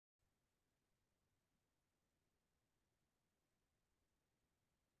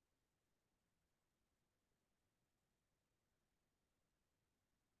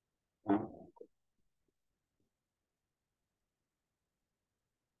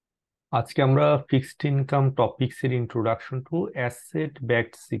আজকে আমরা fixed income topics এর introduction to asset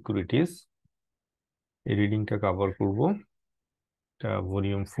backed securities এই রিডিংটা কভার করব। এটা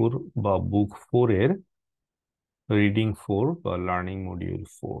ভলিউম 4 বা বুক 4 এর রিডিং 4 বা লার্নিং মডিউল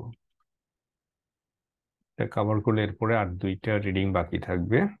 4। এটা কভার করলে এরপরে আর দুইটা রিডিং বাকি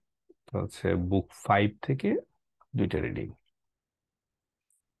থাকবে। তো হচ্ছে বুক 5 থেকে দুইটা রিডিং।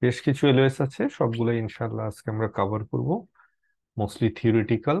 বেশ কিছু এলওএস আছে, সবগুলো ইনশাআল্লাহ আজকে আমরা কভার করব, mostly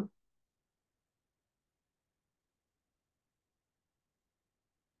theoretical.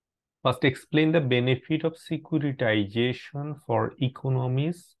 First, explain the benefit of securitization for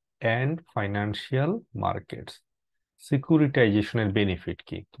economies and financial markets. সিকিউরিটাইজেশনের benefit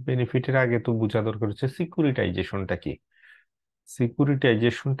কি? বেনিফিটের আগে তো বোঝা দরকার হচ্ছে সিকিউরিটাইজেশনটা কি।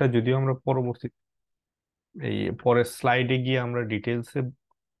 সিকিউরিটাইজেশনটা যদিও আমরা পরবর্তী এই পরের স্লাইডে গিয়ে আমরা ডিটেলসে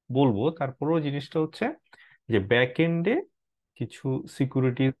বলবো, তারপরেও জিনিসটা হচ্ছে যে ব্যাক এন্ডে কিছু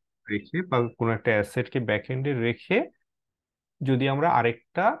সিকিউরিটি রেখে বা কোনো একটা অ্যাসেটকে ব্যাক এন্ডে রেখে যদি আমরা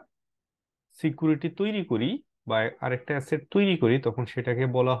আরেকটা সিকিউরিটি তৈরি করি বা আরেকটা অ্যাসেট তৈরি করি, তখন সেটাকে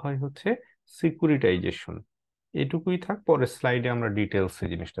বলা হয় হচ্ছে সিকিউরিটাইজেশন। এটুকুই থাক, পরের স্লাইডে আমরা ডিটেলসে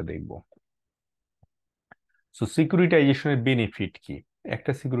জিনিসটা দেখব। সো সিকিউরিটাইজেশনের বেনিফিট কি?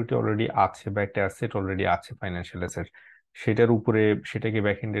 একটা সিকিউরিটি অলরেডি আছে বা একটা অ্যাসেট অলরেডি আছে, ফাইন্যান্সিয়াল অ্যাসেট, সেটার উপরে সেটাকে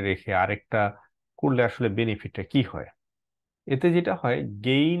ব্যাকএন্ডে রেখে আরেকটা করলে আসলে বেনিফিটটা কি হয়? এতে যেটা হয়,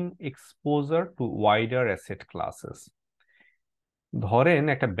 gain exposure two wider asset classes. ধরেন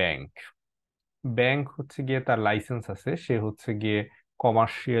একটা ব্যাংক, ব্যাংক হচ্ছে গিয়ে তার লাইসেন্স আছে, সে হচ্ছে গিয়ে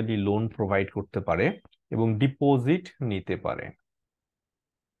কমার্শিয়ালি লোন প্রোভাইড করতে পারে এবং ডিপোজিট নিতে পারে।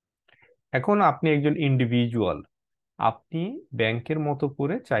 এখন আপনি একজন ইন্ডিভিজুয়াল, আপনি ব্যাংকের মতো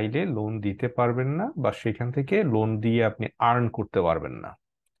করে চাইলে লোন দিতে পারবেন না বা সেখান থেকে লোন দিয়ে আপনি আর্ন করতে পারবেন না।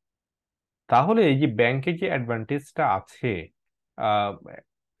 তাহলে এই যে ব্যাংকে যে অ্যাডভান্টেজটা আছে, আহ,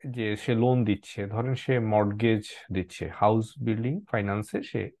 যে সে লোন দিচ্ছে, ধরেন সে মর্টগেজ দিচ্ছে, হাউস বিল্ডিং ফাইন্যান্সে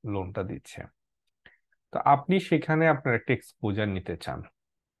সে লোনটা দিচ্ছে, তো আপনি সেখানে আপনার একটা এক্সপোজার নিতে চান।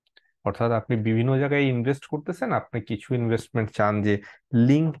 অর্থাৎ আপনি বিভিন্ন জায়গায় ইনভেস্ট করতেছেন, আপনি কিছু ইনভেস্টমেন্ট চান যে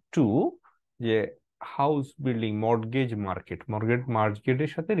লিঙ্ক টু যে হাউস বিল্ডিং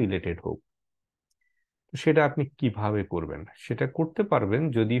মর্টগেজের সাথে রিলেটেড হোক। তো সেটা আপনি কিভাবে করবেন? সেটা করতে পারবেন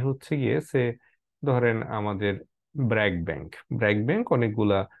যদি হচ্ছে গিয়ে সে, ধরেন আমাদের ব্র্যাক ব্যাংক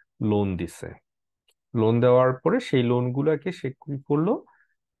অনেকগুলা লোন দিছে, লোন দেওয়ার পরে সেই লোনগুলাকে সে কি করলো,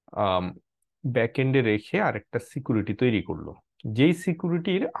 ব্যাক এন্ডে রেখে আরেকটা সিকিউরিটি তৈরি করলো। যেই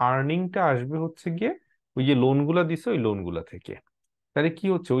সিকিউরিটির আর্নিংটা আসবে হচ্ছে গিয়ে ওই যে লোনগুলা দিছে ওই লোনগুলা থেকে। তাহলে কি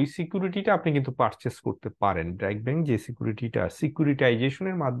হচ্ছে, ওই সিকিউরিটিটা আপনি কিন্তু পারচেস করতে পারেন। ব্র্যাক ব্যাংক যে সিকিউরিটিটা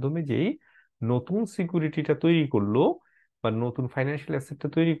সিকিউরিটাইজেশনের মাধ্যমে যেই নতুন সিকিউরিটিটা তৈরি করলো বা নতুন ফাইন্যান্সিয়াল অ্যাসেটটা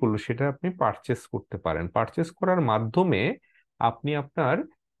তৈরি করলো, সেটা আপনি পারচেস করতে পারেন। পারচেস করার মাধ্যমে আপনি আপনার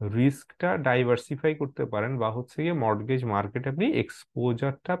রিস্কটা ডাইভার্সিফাই করতে পারেন বা হচ্ছে গিয়ে মর্টগেজ মার্কেটে আপনি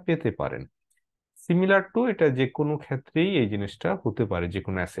এক্সপোজারটা পেতে পারেন। সিমিলার টু এটা যে কোনো ক্ষেত্রেই এই জিনিসটা হতে পারে, যে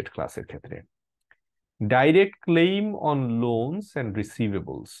কোনো অ্যাসেট ক্লাসের ক্ষেত্রে। Direct claim on loans and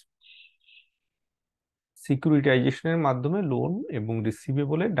receivables. সিকিউরিটাইজেশনের মাধ্যমে লোন এবং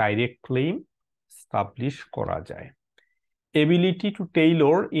রিসিভেবলে ডাইরেক্ট ক্লেইম স্টাবলিশ করা যায়। Ability to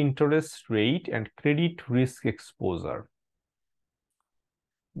Taylor interest rate and credit risk exposure.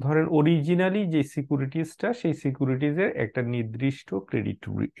 ধরেন অরিজিনালি যে সিকিউরিটিজটা, সেই সিকিউরিটিজের একটা নির্দিষ্ট ক্রেডিট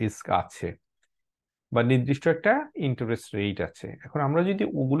রিস্ক আছে বা নির্দিষ্ট একটা ইন্টারেস্ট রেট আছে। এখন আমরা যদি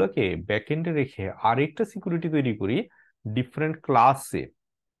ওগুলোকে ব্যাকএন্ডে রেখে আরেকটা সিকিউরিটি তৈরি করি, ডিফারেন্ট ক্লাসে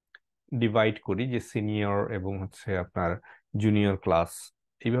ডিভাইড করি, যে সিনিয়র এবং হচ্ছে আপনার জুনিয়র ক্লাস,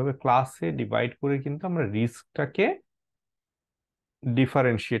 এইভাবে ক্লাসে ডিভাইড করে কিন্তু আমরা রিস্কটাকে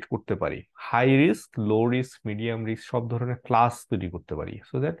ডিফারেন্সিয়েট করতে পারি। High risk, low risk, medium risk সব ধরনের ক্লাস তৈরি করতে পারি।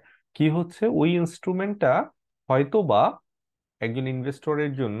 সো দ্যাট কি হচ্ছে, ওই ইনস্ট্রুমেন্টটা হয়তো বা একজন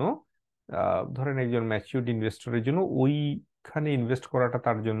ইনভেস্টরের জন্য, ধরেন একজন ম্যাচিউরড ইনভেস্টরের জন্য ওইখানে ইনভেস্ট করাটা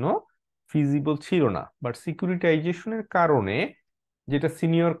তার জন্য ফিজিবল ছিল না, বাট সিকিউরিটাইজেশনের কারণে যেটা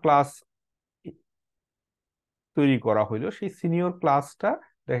সিনিয়র ক্লাস তৈরি করা হইলো, সেই সিনিয়র ক্লাসটা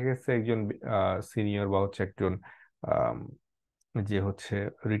দেখা গেছে একজন সিনিয়র বা হচ্ছে একজন আম, যে হচ্ছে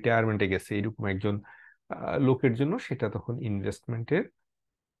রিটায়ারমেন্টে গেছে এরকম একজন লোকের জন্য সেটা তখন ইনভেস্টমেন্টের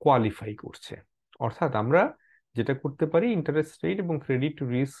কোয়ালিফাই করছে। অর্থাৎ আমরা যেটা করতে পারি, ইন্টারেস্ট রেট এবং ক্রেডিট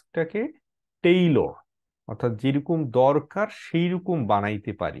রিস্কটাকে টেইলর, অর্থাৎ যেরকম দরকার সেই রকম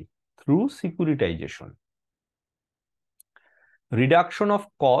বানাইতে পারি through সিকিউরিটাইজেশন। Reduction of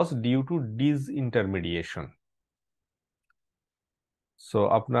cost due to ডিসইন্টারমিডিয়েশন। So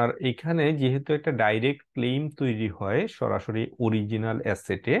আপনার এখানে যেহেতু একটা ডাইরেক্ট ক্লেইম তৈরি হয় সরাসরি অরিজিনাল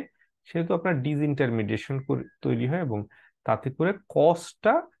অ্যাসেটে, সেহেতু আপনার ডিসইন্টারমিডিয়েশন তৈরি হয় এবং তাতে করে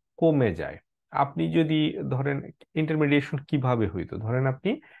কস্টটা কমে যায়। আপনি যদি ধরেন, ইন্টারমিডিয়েশন কিভাবে হইতো, ধরেন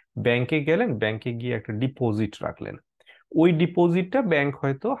আপনি ব্যাংকে গেলেন, ব্যাংকে গিয়ে একটা ডিপোজিট রাখলেন, ওই ডিপোজিটটা ব্যাংক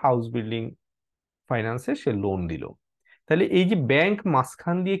হয়তো হাউস বিল্ডিং ফাইন্যান্সে সে লোন দিল। তাহলে এই যে ব্যাংক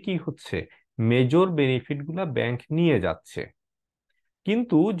মাঝখান দিয়ে কি হচ্ছে, মেজর বেনিফিট গুলা ব্যাংক নিয়ে যাচ্ছে।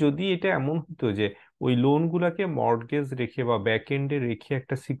 কিন্তু যদি এটা এমন হতো যে ওই লোন গুলাকে মর্টগেজ রেখে বা ব্যাক এন্ডে রেখে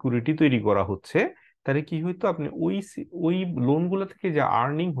একটা সিকিউরিটি তৈরি করা হচ্ছে, তাহলে কি হইতো, আপনি ওই লোন গুলা থেকে যে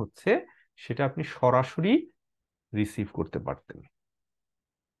আর্নিং হচ্ছে সেটা আপনি সরাসরি রিসিভ করতে পারতেন।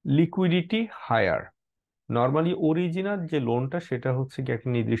 Liquidity higher. নর্মালি অরিজিনাল যে লোনটা সেটা হচ্ছে কি একটা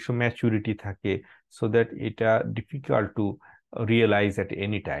নির্দিষ্ট ম্যাচুরিটি থাকে, সো দ্যাট এটা difficult to realise at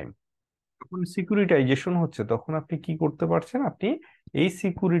any time. যখন সিকিউরিটাইজেশন হচ্ছে তখন আপনি কি করতে পারছেন, আপনি এই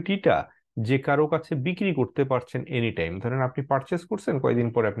সিকিউরিটিটা যে কারো কাছে বিক্রি করতে পারছেন এনি টাইম। ধরেন আপনি পারচেস করছেন, কয়েকদিন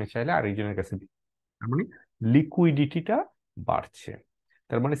পরে আপনি চাইলে আরেকজনের কাছে তার মানে লিকুইডিটিটা বাড়ছে।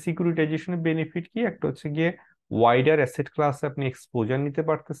 তার মানে সিকিউরিটাইজেশনের বেনিফিট কি, একটা হচ্ছে গিয়ে ওয়াইডার অ্যাসেট ক্লাসে আপনি এক্সপোজার নিতে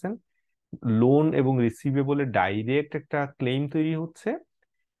পারতেছেন, লোন এবং রিসিভেবলের ডাইরেক্ট একটা ক্লেম তৈরি হচ্ছে,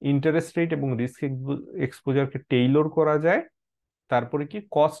 ইন্টারেস্ট রেট এবং রিস্ক এক্সপোজারকে টেইলর করা যায়, তারপরে কি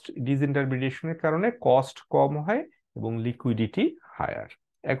কস্ট ডিসইন্টারমিডিয়েশনের কারণে কস্ট কম হয় এবং লিকুইডিটি হায়ার।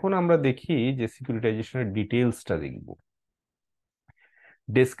 এখন আমরা দেখি যে সিকিউরিটাইজেশনের ডিটেইলসটা দেখব।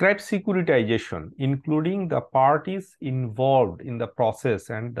 Describe securitization, including the parties involved in the process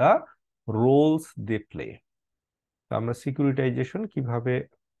and the roles they play. তো আমরা সিকিউরিটাইজেশন কিভাবে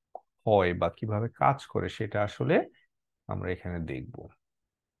হয় বা কিভাবে কাজ করে সেটা আসলে আমরা এখানে দেখব।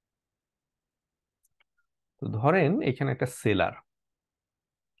 তো ধরেন এখানে একটা সেলার,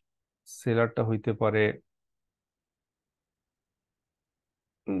 সেলারটা হইতে পারে,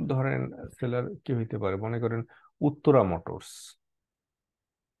 ধরেন সেলার কি হইতে পারে, মনে করেন Uttara motors.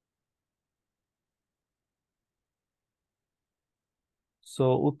 So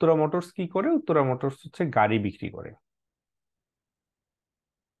Uttara motors কি করে, উত্তরা মোটরস হচ্ছে গাড়ি বিক্রি করে।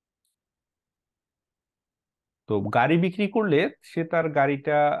 তো গাড়ি বিক্রি করলে সে তার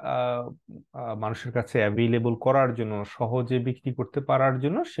গাড়িটা আহ, মানুষের কাছে অ্যাভেলেবল করার জন্য, সহজে বিক্রি করতে পারার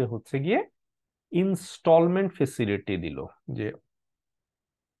জন্য সে হচ্ছে গিয়ে ইনস্টলমেন্ট ফেসিলিটি দিল, যে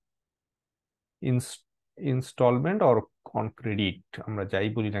ইনস্টলমেন্ট অর অন ক্রেডিট, আমরা যাই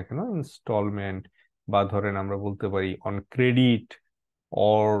বলি না কেন, ইনস্টলমেন্ট বা ধরেন আমরা বলতে পারি on credit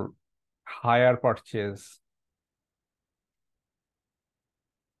or higher purchase,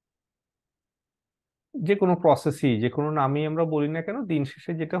 যে কোনো প্রসেসই, যে কোনো নামই আমরা বলি না কেন, দিন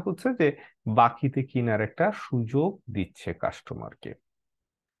শেষে যেটা হচ্ছে যে বাকিতে কেনার একটা সুযোগ দিচ্ছে কাস্টমারকে।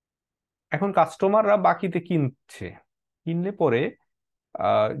 এখন কাস্টমাররা বাকিতে কিনছে, কিনলে পরে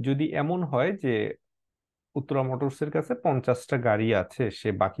যদি এমন হয় যে উত্তরা মোটরসের কাছে 50টা গাড়ি আছে, সে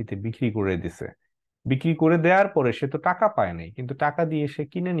বাকিতে বিক্রি করে দিছে, বিক্রি করে দেওয়ার পরে সে তো টাকা পায় নাই, কিন্তু টাকা দিয়ে সে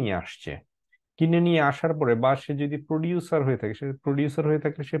কিনে নিয়ে আসছে, কিনে নিয়ে আসার পরে বা সে যদি প্রডিউসার হয়ে থাকে, সে প্রডিউসার হয়ে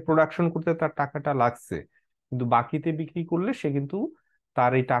থাকলে সে প্রোডাকশন করতে তার টাকাটা লাগছে, কিন্তু বাকিতে বিক্রি করলে সে কিন্তু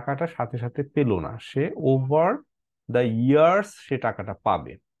তার এই টাকাটা সাথে সাথে পেলো না, সে ওভার দ্য ইয়ার্স সে টাকাটা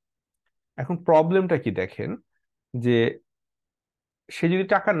পাবে। এখন প্রবলেমটা কি দেখেন, যে সে যদি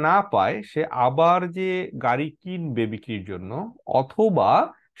টাকা না পায় সে আবার যে গাড়ি কিনবে বিক্রির জন্য, অথবা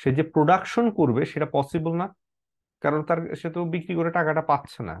সে যে প্রোডাকশন করবে সেটা পসিবল না, কারণ তার সে তো বিক্রি করে টাকাটা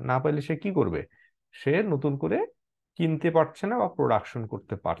পাচ্ছে না, না পাইলে সে কি করবে, সে নতুন করে কিনতে পারছে না বা প্রোডাকশন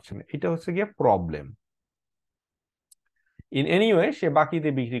করতে পারছে না, এটা হচ্ছে গিয়ে প্রবলেম। ইন এনিওয়ে সে বাকিতে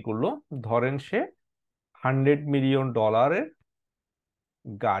বিক্রি করলো, ধরেন সে $100 মিলিয়ন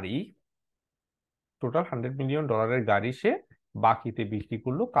গাড়ি, টোটাল $100 মিলিয়ন গাড়ি সে বাকিতে বিক্রি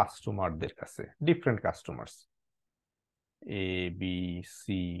করলো কাস্টমারদের কাছে, different customers, A B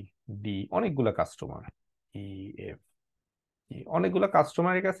C D, অনেকগুলা কাস্টমার, ই এফ অনেকগুলা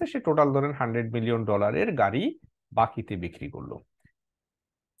কাস্টমারের কাছে সে টোটাল ধরেন $100 মিলিয়ন গাড়ি বাকিতে বিক্রি করলো।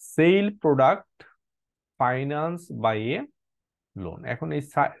 Sell product finance by A loan. এখন এই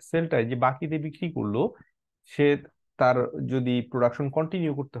সেলটাই যে বাকিতে বিক্রি করলো, সে তার যদি প্রোডাকশন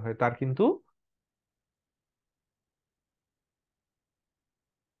কন্টিনিউ করতে হয় তার কিন্তু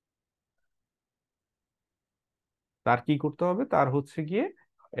তার কি করতে হবে, তার হচ্ছে গিয়ে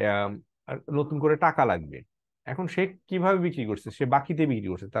আম, আর নতুন করে টাকা লাগবে। এখন সে কিভাবে বিক্রি করছে, সে বাকিতে বিক্রি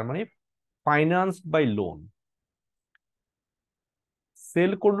করছে, তার মানে ফাইন্যান্স বাই লোন,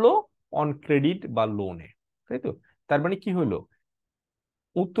 সেল করলো অন ক্রেডিট বা লোনে, তাই তো। তার মানে কি হলো,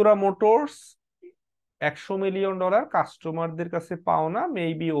 উত্তরা মোটরস $100 মিলিয়ন কাস্টমারদের কাছে পাওনা,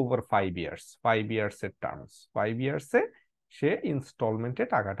 মেবি ওভার 5 ইয়ার্স, 5 ইয়ার্স এর টার্মস, 5 ইয়ার্সে সে ইনস্টলমেন্টে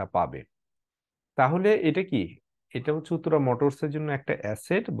টাকাটা পাবে। তাহলে এটা কি, এটা হচ্ছে উত্তরা মোটরস এর জন্য একটা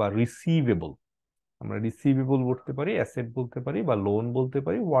অ্যাসেট বা রিসিভেবল। আমরা রিসিভেবল বলতে পারি, অ্যাসেট বলতে পারি, বা লোন বলতে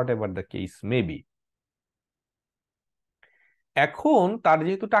পারি, what ever the case may be. এখন তার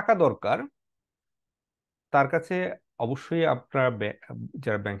যেহেতু টাকা দরকার, তার কাছে অবশ্যই আপনার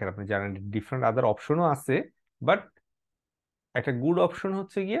যারা ব্যাংকার আপনি জানেন ডিফারেন্ট আদার অপশনও আছে, বাট একটা গুড অপশন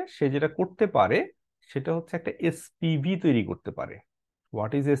হচ্ছে গিয়ে সে যেটা করতে পারে সেটা হচ্ছে একটা এসপিভি তৈরি করতে পারে।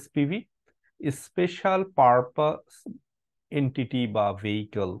 What is SPV? Special purpose entity বা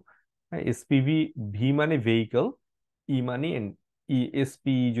ভেহিকল। এসপিভি, ভি মানে ভেহিকল, ই মানে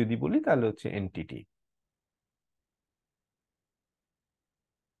এসপি যদি বলি তাহলে হচ্ছে এন্টিটি।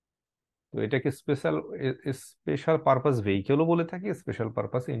 তো এটাকে স্পেশাল স্পেশাল পারপাস ভেহিকেলও বলে থাকে, স্পেশাল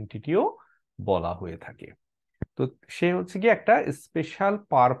পারপাস এন্টিটিও বলা হয়ে থাকে। তো সে হচ্ছে কি একটা স্পেশাল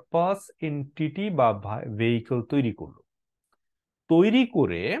পারপাস এন্টিটি বা ভেহিকল তৈরি করলো। তৈরি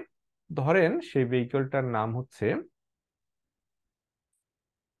করে ধরেন সেই ভেহিকলটার নাম হচ্ছে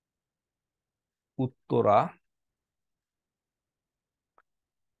Uttara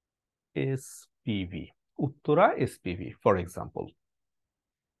SPV. Uttara SPV for example,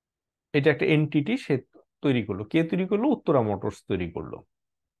 এটা একটা এন্টিটি সে তৈরি করলো। কে তৈরি করলো? উত্তরা মোটরস তৈরি করলো।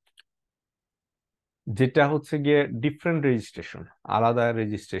 যেটা হচ্ছে গিয়ে ডিফারেন্ট রেজিস্ট্রেশন, আলাদা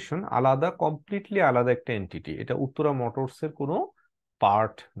রেজিস্ট্রেশন, আলাদা, কমপ্লিটলি আলাদা একটা এন্টিটি। এটা উত্তরা মোটরস এর কোনো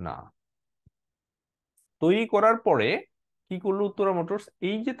পার্ট না। তৈরি করার পরে কি করলো উত্তরা মোটরস?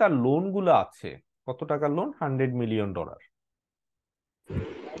 এই যে তার লোন গুলো আছে, কত টাকার লোন? $100 মিলিয়ন।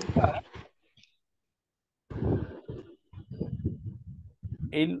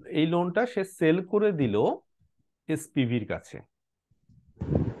 এই এই লোনটা সে সেল করে দিল এসপিভির কাছে।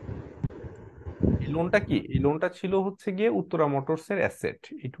 এই লোনটা কি? এই লোনটা ছিল হচ্ছে গিয়ে উত্তরা মোটরস এর asset,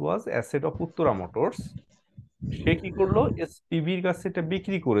 it was asset of Uttara motors. সে কি করলো? এসপিভির কাছে এটা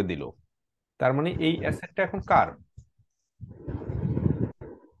বিক্রি করে দিল। তার মানে এই অ্যাসেটটা এখন কার?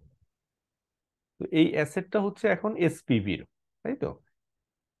 তো এই অ্যাসেটটা হচ্ছে এখন এসপিভির, তাই তো?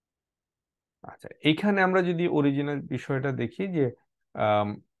 আচ্ছা, এইখানে আমরা যদি অরিজিনাল বিষয়টা দেখি যে আম,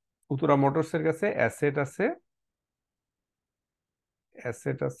 উত্তরা মোটরস এর কাছে অ্যাসেট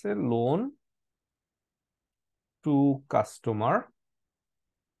আছে, লোন টু কাস্টমার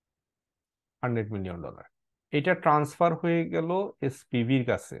 $100 মিলিয়ন। এটা ট্রান্সফার হয়ে গেল এসপিভির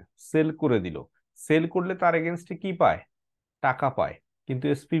কাছে, সেল করে দিল। সেল করলে তার এগেনস্টে কি পায়? টাকা পায়। কিন্তু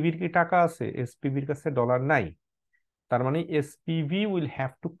এসপিভির কি টাকা আছে? এসপিভির কাছে ডলার নাই। তার মানে SPV will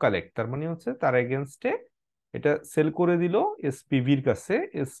have to collect, তার মানে হচ্ছে তার এগেনস্টে এটা সেল করে দিল এসপিভির কাছে,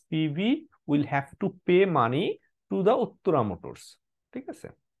 SPV will have to pay money to the Uttara motors. ঠিক আছে?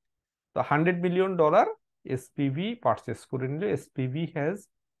 তো $100 মিলিয়ন এসপিভি পারচেস করে নিল। SPV has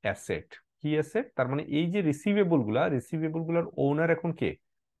asset. কি অ্যাসেট? তার মানে এই যে রিসিভেবল গুলার ওনার এখন কে?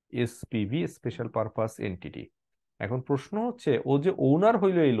 SPV, special purpose entity. এখন প্রশ্ন হচ্ছে ও যে ওনার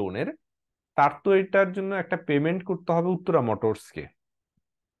হইলো এই লোনের, তার তো এটার জন্য একটা পেমেন্ট করতে হবে উত্তরা মোটরসকে।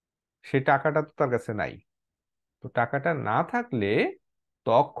 সে টাকাটা তো তার কাছে নাই। তো টাকাটা না থাকলে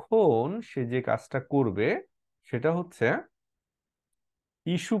তখন সে যে কাজটা করবে সেটা হচ্ছে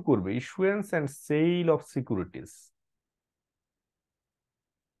ইস্যু করবে, issuance and sell of securities.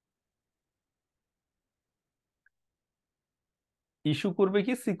 Issue করবে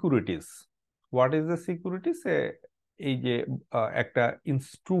কি? Securities. What is the securities? এই যে একটা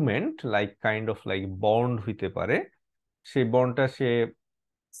instrument like kind of like bond হইতে পারে, সেই বন্ডটা সে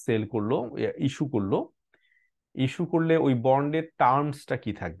সেল করলো, ইস্যু করলো। ইস্যু করলে ওই বন্ডের টার্মসটা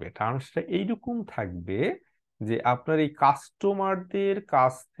কি থাকবে? টার্মসটা এইরকম থাকবে যে আপনার এই কাস্টমারদের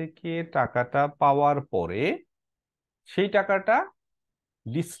কাছ থেকে টাকাটা পাওয়ার পরে সেই টাকাটা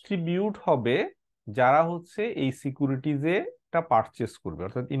ডিস্ট্রিবিউট হবে যারা হচ্ছে এই সিকিউরিটিজে টা পারচেস করবে,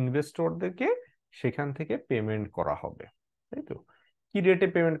 অর্থাৎ ইনভেস্টরদেরকে সেখান থেকে পেমেন্ট করা হবে। তাই তো? কি রেটে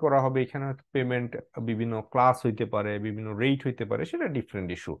পেমেন্ট করা হবে? এখানে হয়তো পেমেন্ট বিভিন্ন ক্লাস হইতে পারে, বিভিন্ন রেট হইতে পারে, সেটা ডিফারেন্ট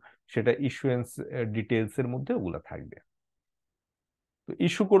ইস্যু। সেটা ইস্যুয়েন্স ডিটেলস এর মধ্যে ওগুলা থাকবে। তো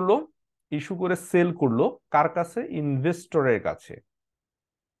ইস্যু করলো, ইস্যু করে সেল করলো কার কাছে? ইনভেস্টরের কাছে।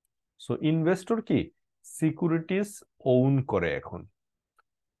 সো ইনভেস্টর কি? সিকিউরিটিজ ওন করে এখন।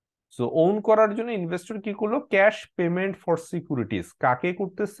 সো ওন করার জন্য ইনভেস্টর কি করলো? ক্যাশ পেমেন্ট ফর সিকিউরিটিজ কাকে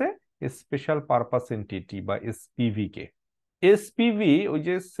করতেছে? স্পেশাল পারপাস এন্টিটি বা এসপিভি কে। এসপিভি ওই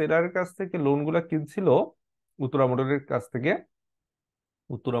যে সেলার কাছ থেকে লোনগুলা কিনছিল উত্তরা মোটরের কাছ থেকে,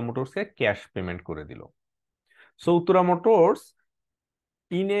 উত্তরা মোটরসকে ক্যাশ পেমেন্ট করে দিল। So Uttara motors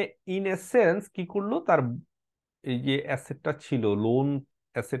in a in a sense কি করলো? তার এই যে অ্যাসেটটা ছিল, লোন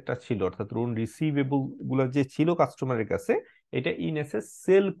অ্যাসেটটা ছিল, অর্থাৎ লোন রিসিভেবল গুলো যে ছিল কাস্টমারের কাছে, এটা ইন এসে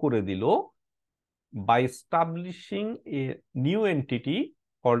সেল করে দিল by establishing a new entity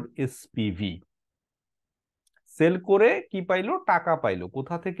called SPV. Sell করে কি পাইলো, টাকা পাইলো।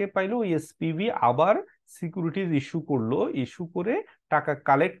 কোথা থেকে পাইলো? এসপিভি আবার সিকিউরিটিজ ইস্যু করলো, ইস্যু করে টাকা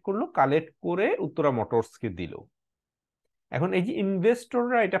কালেক্ট করলো, কালেক্ট করে উত্তরা মোটরসকে দিল। এখন এই যে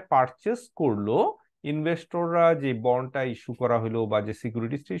ইনভেস্টররা এটা পারচেস করলো, ইনভেস্টররা যে বন্ডটা ইস্যু করা হলো বা যে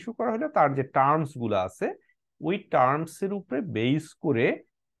সিকিউরিটিজটা ইস্যু করা হলো, তার যে টার্মস গুলো আছে, ওই টার্মস এর উপরে বেস করে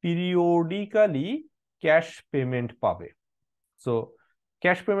পিরিয়ডিক্যালি ক্যাশ পেমেন্ট পাবে। সো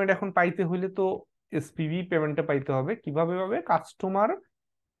ক্যাশ পেমেন্ট এখন পাইতে হইলে তো এসপিভি পেমেন্টটা পাইতে হবে। কিভাবে পাবে?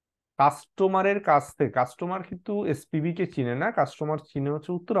 কাস্টমারের কাছ থেকে। কাস্টমার কিন্তু এসপিভি কে চিনে না, কাস্টমার চিনে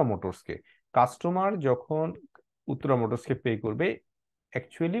হচ্ছে উত্তরা মোটরসকে। কাস্টমার যখন উত্তরা মোটরসকে পে করবে,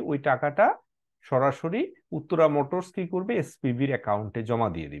 অ্যাকচুয়ালি ওই টাকাটা সরাসরি উত্তরা মোটরস কি করবে, এসপিভির অ্যাকাউন্টে জমা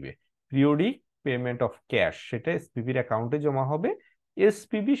দিয়ে দিবে। পিরিয়ডিক পেমেন্ট অফ ক্যাশ, সেটা এসপিভির অ্যাকাউন্টে জমা হবে।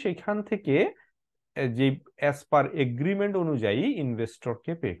 এসপিভি সেখান থেকে যে অ্যাজ পার এগ্রিমেন্ট অনুযায়ী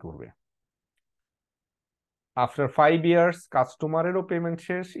ইনভেস্টরকে পে করবে। আফটার 5 ইয়ার্স কাস্টমারেরও পেমেন্ট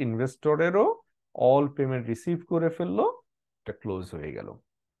শেষ, ইনভেস্টরেরও অল পেমেন্ট রিসিভ করে ফেললো, এটা ক্লোজ হয়ে গেল।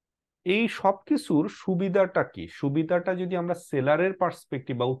 এই সব কিছুর সুবিধাটা কি? সুবিধাটা যদি আমরা সেলারের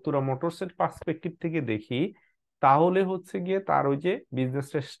পার্সপেক্টিভ বা উত্তরা মোটরসের পার্সপেক্টিভ থেকে দেখি, তাহলে হচ্ছে গিয়ে তার ওই যে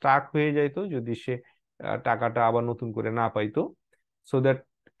বিজনেসটা স্টাক হয়ে যাইতো যদি সে টাকাটা আবার নতুন করে না পাইতো। সো দ্যাট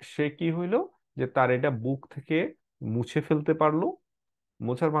সে কি হইলো, যে তার এটা বুক থেকে মুছে ফেলতে পারলো,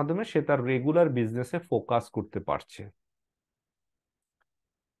 মোছার মাধ্যমে সে তার রেগুলার বিজনেসে ফোকাস করতে পারছে।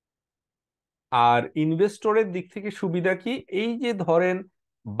 আর ইনভেস্টরের দিক থেকে সুবিধা কি? এই যে ধরেন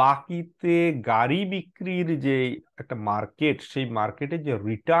বাকিতে গাড়ি বিক্রির যে একটা মার্কেট, সেই মার্কেটের যে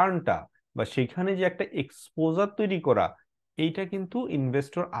রিটার্নটা বা সেখানে যে একটা এক্সপোজার তৈরি করা, এইটা কিন্তু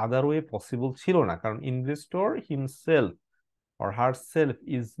ইনভেস্টর আদার ওয়ে পসিবল ছিল না, কারণ investor himself or herself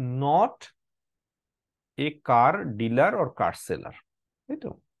is not a car dealer or car seller, তাই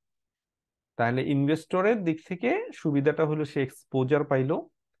তো? তাহলে ইনভেস্টরের দিক থেকে সুবিধাটা হলো সে এক্সপোজার পাইলো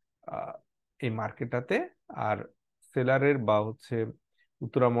এই মার্কেটটাতে। আর সেলারের বা হচ্ছে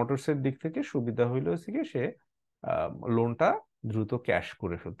উত্তরা মোটরসের দিক থেকে সুবিধা হইলো হচ্ছে কি, সে লোনটা দ্রুত ক্যাশ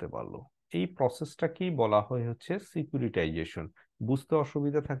করে ফেলতে পারলো। এই প্রসেসটাকেই বলা হয় হচ্ছে সিকিউরিটাইজেশন। বুঝতে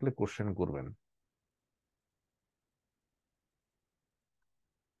অসুবিধা থাকলে কোশ্চেন করবেন।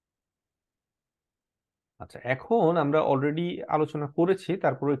 আচ্ছা, এখন আমরা অলরেডি আলোচনা করেছি,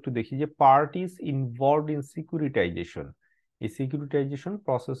 তারপরে একটু দেখি যে পার্টিস ইনভলভড ইন সিকিউরিটাইজেশন। এই সিকিউরিটাইজেশন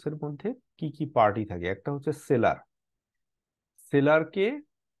প্রসেসের মধ্যে কি কি পার্টি থাকে? একটা হচ্ছে সেলার। সেলারকে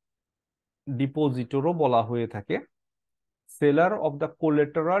ডিপোজিটরও বলা হয়ে থাকে। Seller of the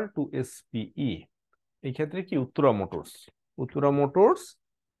collateral two এসপিই, এই ক্ষেত্রে কি উত্তরা মোটরস। উত্তরা মোটরস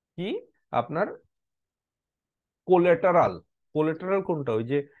কি আপনার কোলেটারাল। কোলেটারাল কোনটা? ওই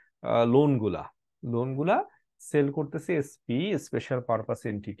যে লোনগুলা, লোনগুলা সেল করতেছে এসপি, স্পেশাল পারপাস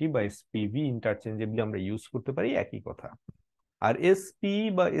এন্টিটি, বা এসপিভি, ইন্টারচেঞ্জেবলি আমরা ইউজ করতে পারি, একই কথা। আর এসপি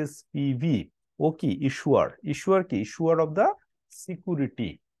বা এসপিভি ও কি ইস্যুয়ার। ইস্যুয়ার কি? ইস্যুয়ার অফ দ্য সিকিউরিটি।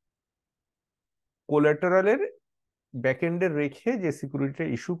 কোলেটারালের ব্যাকএন্ডে রেখে যে সিকিউরিটিটা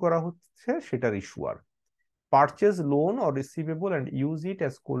ইস্যু করা হচ্ছে সেটার ইস্যুয়ার। Purchase loan or receivable and use it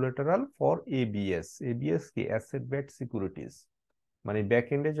as collateral for ABS. ABS কি? Asset backed securities. মানে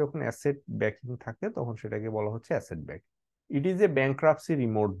ব্যাকএন্ডে যখন অ্যাসেট ব্যাকিং থাকে তখন সেটাকে বলা হচ্ছে asset back. It is a bankruptcy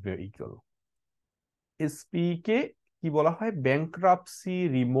remote vehicle. SP কে কি বলা হয়? Bankruptcy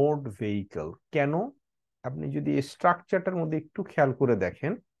remote vehicle. কেন? আপনি যদি স্ট্রাকচারটার মধ্যে একটু খেয়াল করে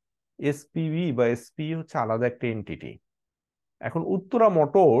দেখেন, এসপিভি বা এসপি হচ্ছে আলাদা একটা এন্টিটি। এখন উত্তরা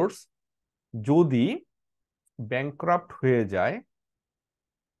মোটরস যদি ব্যাংক্রাপ্ট হয়ে যায়,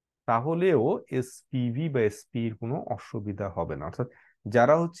 তাহলেও এসপিভি বা এসপির কোনো অসুবিধা হবে না। অর্থাৎ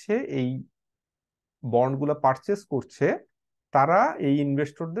যারা হচ্ছে এই বন্ডগুলো পারচেস করছে, তারা এই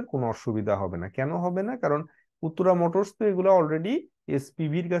ইনভেস্টরদের কোনো অসুবিধা হবে না। কেন হবে না? কারণ উত্তরা মোটরস তো এগুলো অলরেডি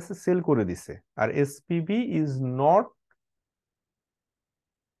এসপিভির কাছে সেল করে দিছে। আর SPV is not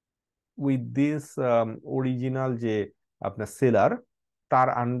with this original যে আপনার সেলার, তার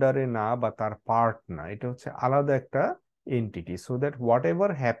আন্ডারে না বা তার পার্ট না, এটা হচ্ছে আলাদা একটা entity. So that what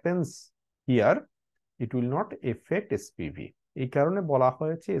ever happens here, it will not effect SPV. এই কারণে বলা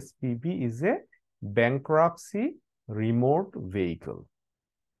হয়েছে SPV is a bankruptcy remote vehicle.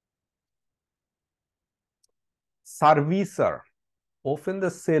 সার্ভিসার, often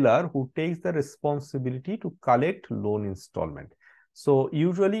the seller who takes the responsibility to collect loan installment. So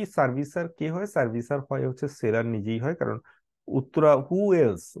usually সার্ভিসার কে হয়? সার্ভিসার হয় হচ্ছে seller নিজেই হয়, কারণ Uttara who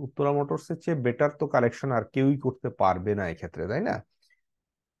else, Uttara motors এর চেয়ে বেটার তো কালেকশন আর কেউই করতে পারবে না এক্ষেত্রে, তাই না?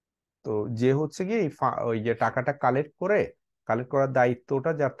 তো যে হচ্ছে কি ওই যে টাকাটা কালেক্ট করার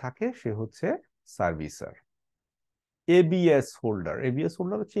দায়িত্বটা যার থাকে সে হচ্ছে সার্ভিসার। এবিএস হোল্ডার, এবিএস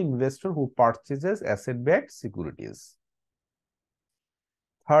হোল্ডার হচ্ছে ইনভেস্টর হু পারচেজেস asset backed securities.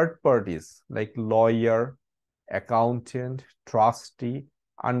 Third parties like lawyer, accountant, trustee,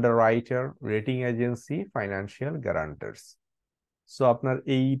 আন্ডাররাইটার, rating agency, financial গ্যারান্টার্স। So আপনার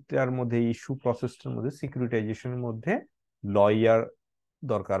এইটার মধ্যে, ইস্যু প্রসেসটার মধ্যে, সিকিউরিটাইজেশনের মধ্যে লয়ার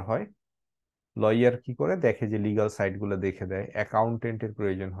দরকার হয়। লয়ার কি করে দেখে, যে লিগাল সাইট গুলো দেখে দেয়। অ্যাকাউন্টেন্টের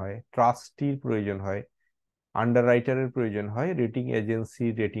প্রয়োজন হয়, ট্রাস্টির প্রয়োজন হয়, আন্ডাররাইটারের প্রয়োজন হয়, রেটিং এজেন্সি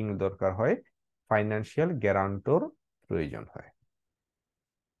রেটিং দরকার হয়, ফাইন্যান্সিয়াল গ্যারান্টর প্রয়োজন হয়।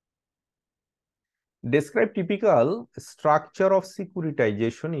 Describe typical structure of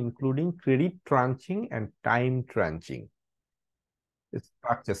securitization including credit tranching and time tranching.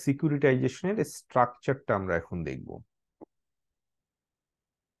 Structure, সিকিউরিটাইজেশনের স্ট্রাকচারটা আমরা এখন দেখব।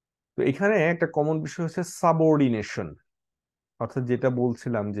 তো এখানে একটা কমন বিষয় হচ্ছে সাবঅর্ডিনেশন, অর্থাৎ যেটা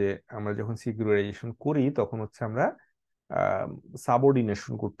বলছিলাম যে আমরা যখন সিকিউরিটাইজেশন করি তখন হচ্ছে আমরা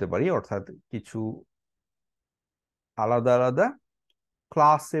সাবঅর্ডিনেশন করতে পারি, অর্থাৎ কিছু আলাদা আলাদা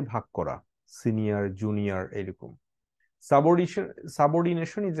ক্লাসে ভাগ করা, সিনিয়র জুনিয়র এরকম।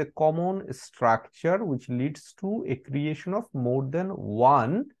 Subordination is a common structure which leads to a creation of more than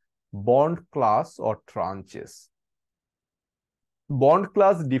one bond class or tranches. Bond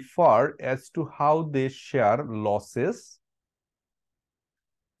class differ as to how they share losses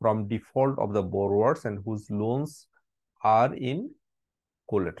from default of the borrowers and whose loans are in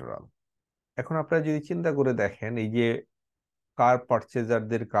collateral. এখন আপনারা যদি চিন্তা করে দেখেন, এই যে কার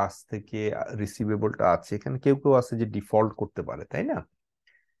পারচেজারদের কাছ থেকে রিসিভেবলটা আছে, এখানে কেউ কেউ আছে যে ডিফল্ট করতে পারে, তাই না?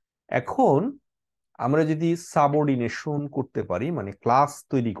 এখন আমরা যদি সাবঅর্ডিনেশন করতে পারি, মানে ক্লাস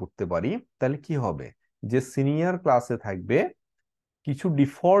তৈরি করতে পারি, তাহলে কি হবে, যে সিনিয়র ক্লাসে থাকবে, কিছু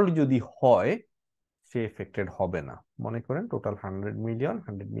ডিফল্ট যদি হয় সে এফেক্টেড হবে না। মনে করেন টোটাল 100 মিলিয়ন,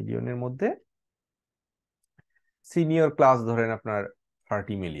 100 মিলিয়নের মধ্যে সিনিয়র ক্লাস ধরেন আপনার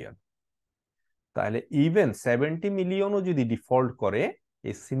 30 মিলিয়ন, তাহলে ইভেন 70 মিলিয়নও যদি ডিফল্ট করে,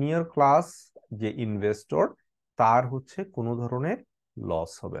 এই সিনিয়র ক্লাস যে ইনভেস্টর, তার হচ্ছে কোনো ধরনের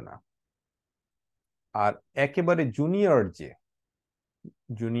লস হবে না। আর একেবারে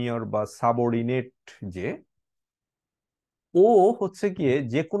জুনিয়র বা সাবঅর্ডিনেট যে, ও হচ্ছে গিয়ে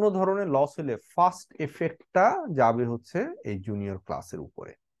যে কোনো ধরনের লস হলে ফার্স্ট এফেক্টটা যাবে হচ্ছে এই জুনিয়র ক্লাসের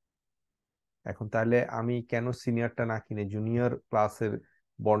উপরে। এখন তাহলে আমি কেন সিনিয়রটা না কিনে জুনিয়র ক্লাসের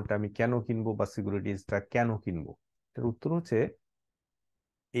বন্ডটা আমি কেন কিনবো, বা সিকিউরিটিজটা কেন কিনবো? এটার উত্তর হচ্ছে,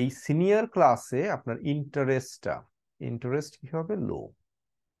 এই সিনিয়র ক্লাসে আপনার ইন্টারেস্ট কি হবে, লো।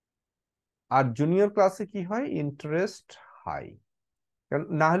 আর জুনিয়র ক্লাসে কি হয়, ইন্টারেস্ট হাই। কারণ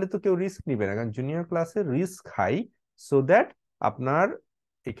না হলে তো কেউ রিস্ক নিবে না, কারণ জুনিয়র ক্লাসে রিস্ক হাই, সো দ্যাট আপনার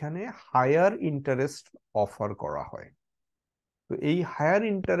এখানে হায়ার ইন্টারেস্ট অফার করা হয়। তো এই হায়ার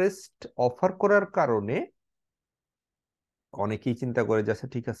ইন্টারেস্ট অফার করার কারণে অনেকেই চিন্তা করে যে আচ্ছা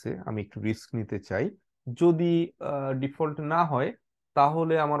ঠিক আছে, আমি একটু রিস্ক নিতে চাই, যদি ডিফল্ট না হয়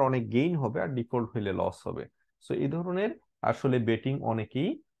তাহলে আমার অনেক গেইন হবে, আর ডিফল্ট হইলে লস হবে। সো এই ধরনের আসলে বেটিং অনেকেই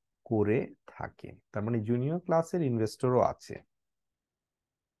করে থাকে, তার মানে জুনিয়র ক্লাসের ইনভেস্টরও আছে।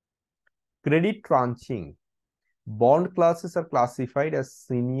 Credit ট্রাঞ্চিং, bond classes are classified as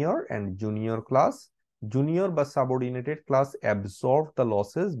senior and junior class. Junior বা subordinated class absorb the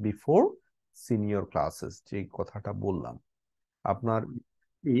losses before senior classes, যে কথাটা বললাম। আপনার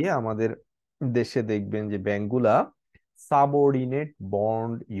আমাদের দেশে দেখবেন যে ব্যাংকগুলা সাবঅর্ডিনেট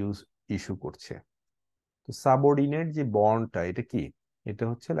বন্ড ইস্যু করছে। তো সাবঅর্ডিনেট যে বন্ডটা, এটা কি, এটা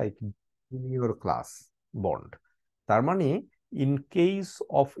হচ্ছে লাইক জুনিয়র ক্লাস বন্ড। তার মানে in case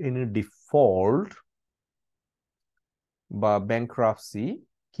of any default বা ব্যাংক্রাপসি,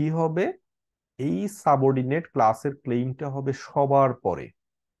 কি হবে, এই সাবঅর্ডিনেট ক্লাসের ক্লেইমটা হবে সবার পরে,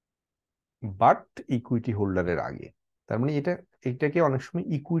 বাট ইকুইটি হোল্ডারের আগে। তার মানে এটাকে অনেক সময়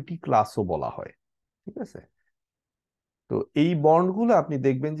ইকুইটি ক্লাসও বলা হয়, ঠিক আছে? তো এই বন্ডগুলো আপনি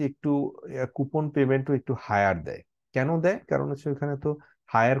দেখবেন যে একটু কুপন পেমেন্টও একটু হায়ার দেয়। কেন দেয়? কারণ হচ্ছে ওখানে তো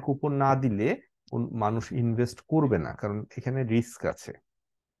হায়ার কুপন না দিলে মানুষ ইনভেস্ট করবে না, কারণ এখানে রিস্ক আছে।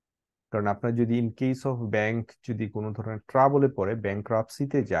 কারণ আপনার যদি ইন কেস অফ ব্যাংক যদি কোনো ধরনের ট্রাবলে পড়ে,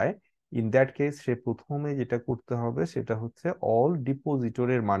 ব্যাংক্রাপসিতে যায়, ইন দ্যাট কেস সে প্রথমে যেটা করতে হবে সেটা হচ্ছে অল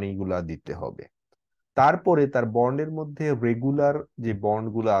ডিপোজিটরের মানিগুলা দিতে হবে, তারপরে তার বন্ডের মধ্যে রেগুলার যে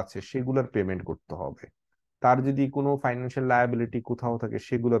বন্ডগুলো আছে সেগুলোর পেমেন্ট করতে হবে, তার যদি কোনো ফাইন্যান্সিয়াল লায়াবিলিটি কোথাও থাকে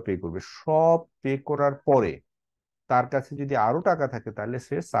সেগুলো পে করবে, সব পে করার পরে তার কাছে যদি আরো টাকা থাকে তাহলে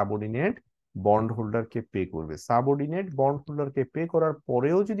সে সাবঅর্ডিনেট বন্ড হোল্ডারকে পে করবে। সাবঅর্ডিনেট বন্ড হোল্ডারকে পে করার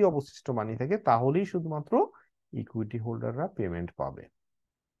পরেও যদি অবশিষ্ট মানি থাকে তাহলেই শুধুমাত্র ইকুইটি হোল্ডাররা পেমেন্ট পাবে।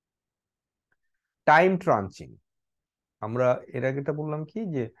 টাইম ট্রাঞ্চিং, আমরা এর আগেটা বললাম কি,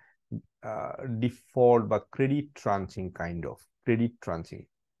 যে ডিফল্ট বা ক্রেডিট ট্রাঞ্চিং ক্রেডিট ট্রাঞ্চিং,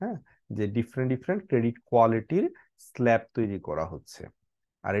 হ্যাঁ, যে ডিফারেন্ট ডিফারেন্ট ক্রেডিট কোয়ালিটির স্ল্যাব তৈরি করা হচ্ছে।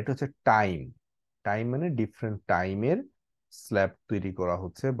 আর এটা হচ্ছে টাইম, টাইম মানে ডিফারেন্ট টাইমের স্ল্যাব তৈরি করা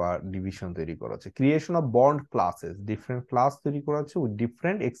হচ্ছে বা ডিভিশন তৈরি করা হচ্ছে। Creation of bond classes, different class তৈরি করা হচ্ছে উইথ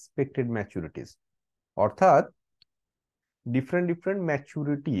ডিফারেন্ট এক্সপেক্টেড ম্যাচুরিটিস, অর্থাৎ ডিফারেন্ট ডিফারেন্ট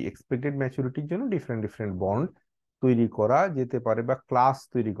ম্যাচুরিটি, এক্সপেক্টেড ম্যাচুরিটির জন্য ডিফারেন্ট ডিফারেন্ট বন্ড তৈরি করা যেতে পারে বা ক্লাস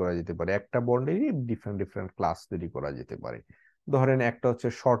তৈরি করা যেতে পারে। একটা বন্ডেরই ডিফারেন্ট ডিফারেন্ট ক্লাস তৈরি করা যেতে পারে। ধরেন একটা হচ্ছে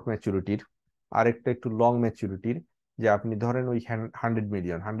শর্ট ম্যাচুরিটির, আরেকটা একটু লং ম্যাচুরিটির। যে আপনি ধরেন ওই 100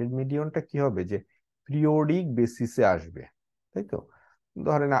 মিলিয়ন, 100 মিলিয়নটা কি হবে যে পিরিয়ডিক বেসিসে আসবে, তাই তো?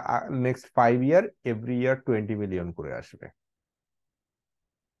 ধরেন নেক্সট 5 ইয়ার এভরি ইয়ার 20 মিলিয়ন করে আসবে,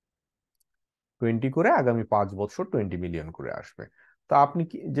 20 করে আগামী 5 বছর 20 মিলিয়ন করে আসবে। তো আপনি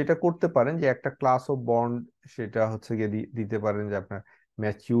কি যেটা করতে পারেন যে একটা ক্লাস অফ বন্ড, সেটা হচ্ছে গিয়ে দিতে পারেন যে আপনার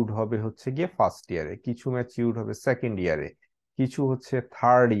ম্যাচিউরড হবে হচ্ছে গিয়ে ফার্স্ট ইয়ারে, কিছু ম্যাচিউরড হবে সেকেন্ড ইয়ারে, কিছু হচ্ছে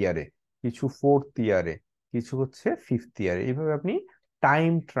থার্ড ইয়ারে, কিছু ফোর্থ ইয়ারে, কিছু হচ্ছে ফিফথ ইয়ারে। এইভাবে আপনি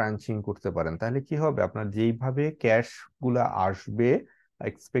টাইম ট্রানচিং করতে পারেন। তাহলে কি হবে, আপনার যেইভাবে ক্যাশ গুলা আসবে,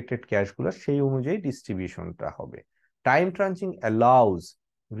 এক্সপেক্টেড ক্যাশ গুলা, সেই অনুযায়ী ডিস্ট্রিবিউশনটা হবে। Time ট্রানচিং allows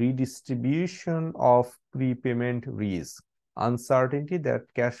redistribution of prepayment risk, uncertainty that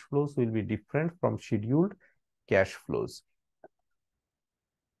cash flows will be different from scheduled cash flows.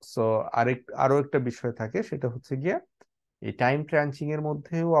 So আরো একটা বিষয় থাকে, সেটা হচ্ছে গিয়ে এই টাইম ট্রানচিং এর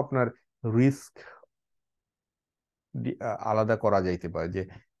মধ্যেও আপনার রিস্ক আলাদা করা যাইতে পারে। যে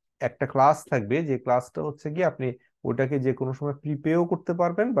একটা ক্লাস থাকবে, যে ক্লাসটা হচ্ছে গিয়ে আপনি ওটাকে যে কোনো সময় প্রিপেও করতে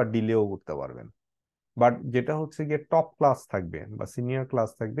পারবেন বা ডিলেও করতে পারবেন। বাট যেটা হচ্ছে গিয়ে টপ ক্লাস থাকবে বা সিনিয়র ক্লাস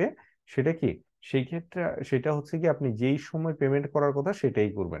থাকবে, সেটা কি, সেই ক্ষেত্রে সেটা হচ্ছে কি আপনি যেই সময় পেমেন্ট করার কথা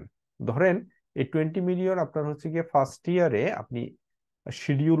সেটাই করবেন। ধরেন এই 20 মিলিয়ন আপনার হচ্ছে গিয়ে ফার্স্ট ইয়ারে আপনি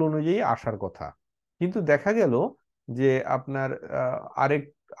শিডিউল অনুযায়ী আসার কথা, কিন্তু দেখা গেল যে আপনার আরেক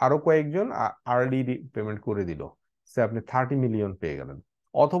আরো কয়েকজন আর্লি পেমেন্ট করে দিল, সে আপনি 30 মিলিয়ন পেয়ে গেলেন।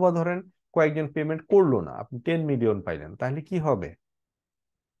 অথবা ধরেন কয়েকজন পেমেন্ট করলো না, আপনি 10 মিলিয়ন পাইলেন। তাহলে কি হবে,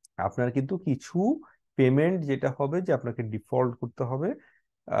 আপনার কিন্তু কিছু পেমেন্ট যেটা হবে যে আপনাকে ডিফল্ট করতে হবে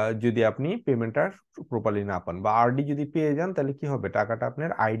যদি আপনি পেমেন্টটা প্রপারলি না পান, বা আরডি যদি পেয়ে যান, তাহলে কি হবে, টাকাটা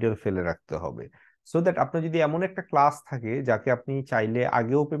আপনার আইডল ফেলে রাখতে হবে। সো দ্যাট আপনার যদি এমন একটা ক্লাস থাকে যাকে আপনি চাইলে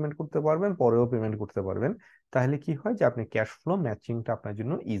আগেও পেমেন্ট করতে পারবেন, পরেও পেমেন্ট করতে পারবেন, তাহলে কি হয় যে আপনি ক্যাশ ফ্লো ম্যাচিংটা আপনার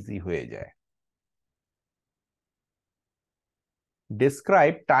জন্য ইজি হয়ে যায়।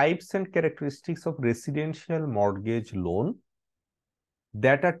 Describe types and characteristics of residential mortgage loan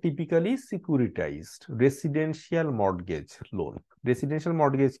that are typically securitized residential mortgage loan. Residential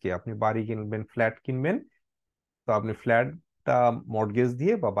mortgage কি, আপনি বাড়ি কিনবেন, ফ্ল্যাট কিনবেন, তো আপনি ফ্ল্যাটটা মর্টগেজ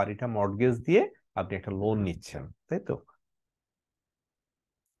দিয়ে বা বাড়িটা মর্টগেজ দিয়ে আপনি একটা লোন নিচ্ছেন, তাই তো?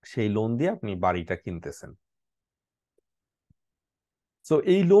 সেই লোন দিয়ে আপনি বাড়িটা কিনতেছেন। তো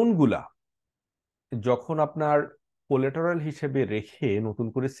এই লোনগুলা যখন আপনার কোলেটারাল হিসেবে রেখে নতুন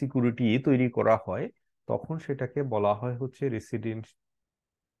করে সিকিউরিটি তৈরি করা হয়, তখন সেটাকে বলা হয় হচ্ছে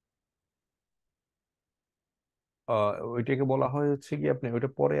ওইটাকে বলা হয় হচ্ছে কি, আপনি ওইটা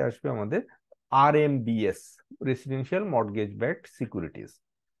পরে আসবে আমাদের, আরএমবিএস, রেসিডেন্সিয়াল মর্টগেজ ব্যাকড সিকিউরিটিজ।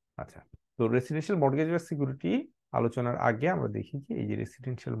 আচ্ছা, তো রেসিডেন্সিয়াল মর্টগেজ ব্যাকড সিকিউরিটি আলোচনার আগে আমরা দেখি কি এই যে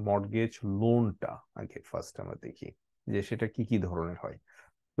রেসিডেন্সিয়াল মর্টগেজ লোনটা আগে ফার্স্ট আমরা দেখি যে সেটা কি কি ধরনের হয়।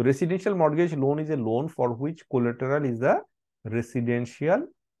 তো residential mortgage loan is a loan for which collateral is the residential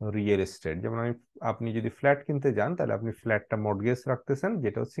real estate. যেমন আপনি যদি ফ্ল্যাট কিনতে যান, তাহলে আপনি ফ্ল্যাটটা মর্টগেজ রাখতেছেন,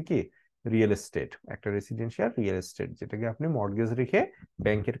 যেটা হচ্ছে কি রিয়েল এস্টেট, একটা রেসিডেন্সিয়াল রিয়েল এস্টেট, যেটাকে আপনি মর্টগেজ রেখে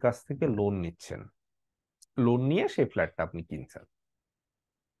ব্যাংকের কাছ থেকে লোন নিচ্ছেন, লোন নিয়ে সেই ফ্ল্যাটটা আপনি কিনছেন।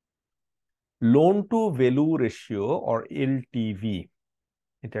 Loan to value ratio or LTV,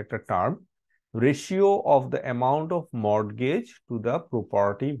 এটা একটা term, ratio of the amount of mortgage to the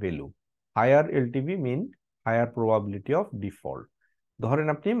property value. Higher LTV mean higher probability of default. ধরেন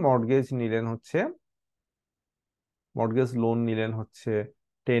আপনি মর্টগেজ লোন নিলেন হচ্ছে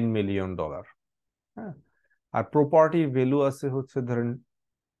 $10 মিলিয়ন, হ্যাঁ, আর প্রপার্টির ভ্যালু আছে হচ্ছে ধরেন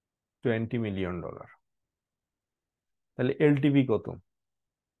 $20 মিলিয়ন। তাহলে এলটিভি কত,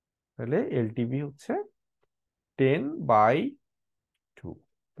 তাহলে এলটিভি হচ্ছে 10/2,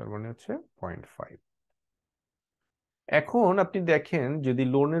 তার মানে হচ্ছে 0.5। এখন আপনি দেখেন যদি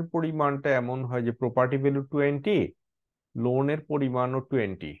লোনের পরিমাণটা এমন হয় যে প্রপার্টি ভ্যালু 20, লোনের পরিমাণও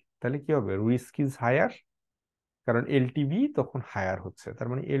 20, তাহলে কি হবে, রিস্ক ইজ হায়ার, কারণ এলটিভি তখন হায়ার হচ্ছে। তার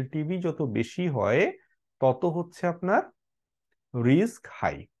মানে এলটিভি যত বেশি হয় তত হচ্ছে আপনার রিস্ক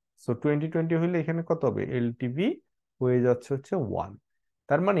হাই। সো 20/20 হলে এখানে কত হবে, এলটিভি হয়ে যাচ্ছে হচ্ছে 1।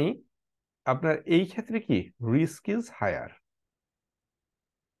 তার মানে আপনার এই ক্ষেত্রে কি রিস্ক ইজ হায়ার।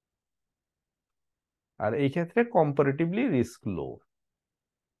 আর এই ক্ষেত্রে কম্পারেটিভলি রিস্ক লো।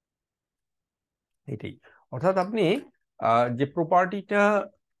 এটাই, অর্থাৎ আপনি যে প্রপার্টিটা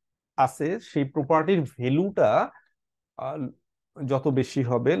আছে সেই প্রপার্টির ভ্যালুটা যত বেশি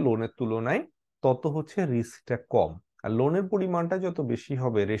হবে লোনের তুলনায়, তত হচ্ছে রিস্কটা কম। আর লোনের পরিমাণটা যত বেশি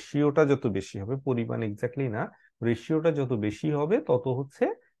হবে, রেশিওটা যত বেশি হবে, পরিমাণ এক্স্যাক্টলি না, রেশিওটা যত বেশি হবে তত হচ্ছে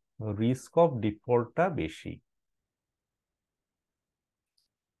রিস্ক অফ ডিফল্টটা বেশি।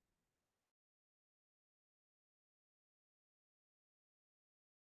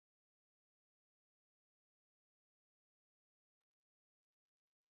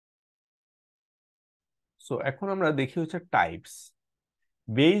 সো এখন আমরা দেখি হচ্ছে types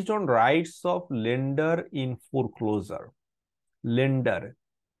based on rights of lender in foreclosure. Lender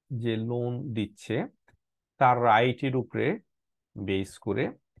যে লোন দিচ্ছে তার রাইটের উপরে বেস করে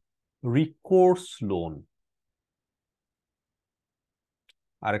রিকোর্স লোন,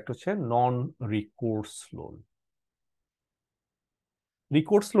 আর একটা হচ্ছে নন রিকোর্স লোন।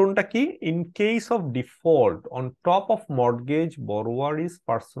 রিকোর্স লোনটা কি? In case of default on top of mortgage borrower is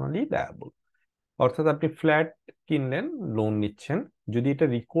personally liable. অর্থাৎ আপনি ফ্ল্যাট কিনলেন, লোন নিচ্ছেন, যদি এটা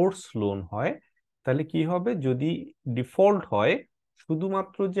রিকোর্স লোন হয় তাহলে কি হবে, যদি ডিফল্ট হয়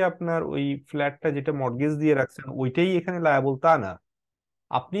শুধুমাত্র যে আপনার ওই ফ্ল্যাটটা যেটা মর্টগেজ দিয়ে রাখছেন ওইটাই এখানে লায়াবল তা না,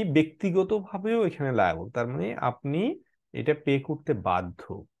 আপনি ব্যক্তিগতভাবেও এখানে লায়াবল। তার মানে আপনি এটা পে করতে বাধ্য।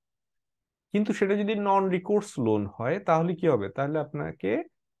 কিন্তু সেটা যদি নন রিকোর্স লোন হয় তাহলে কি হবে, তাহলে আপনাকে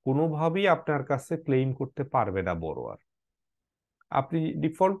কোনোভাবেই আপনার কাছে ক্লেম করতে পারবে না বড়োয়ার। আপনি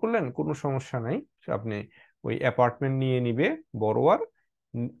ডিফল্ট করলেন, কোনো সমস্যা নাই, আপনি ওই অ্যাপার্টমেন্ট নিয়ে নিবে বড়োয়ার,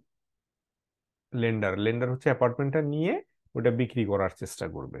 লেন্ডার লেন্ডার হচ্ছে অ্যাপার্টমেন্টটা নিয়ে ওটা বিক্রি করার চেষ্টা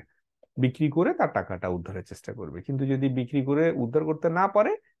করবে, বিক্রি করে তার টাকাটা উদ্ধারের চেষ্টা করবে। কিন্তু যদি বিক্রি করে উদ্ধার করতে না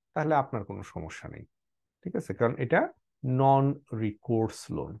পারে তাহলে আপনার কোনো সমস্যা নেই, ঠিক আছে, কারণ এটা নন recourse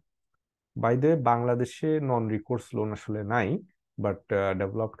loan. By the way, বাংলাদেশে নন রিকোর্স লোন আসলে নাই, বাট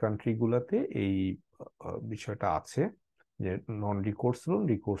ডেভেলপড কান্ট্রি গুলাতে এই বিষয়টা আছে যে নন রিকোর্স লোন,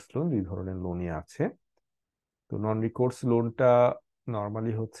 রিকোর্স লোন দুই ধরনের লোনই আছে। তো নন রিকোর্স লোনটা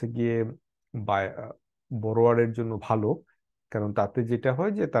নর্মালি হচ্ছে গিয়ে বড়োয়ারের জন্য ভালো, কারণ তাতে যেটা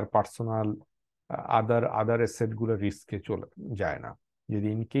হয় যে তার পার্সোনাল আদার আদার অ্যাসেট গুলো রিস্কে চলে যায় না। যদি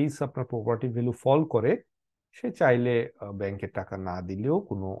ইন কেস আপনার প্রপার্টি ভ্যালু ফল করে, সে চাইলে ব্যাংকের টাকা না দিলেও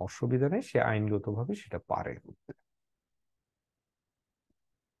কোনো অসুবিধা নেই, সে আইনগতভাবে সেটা পারে।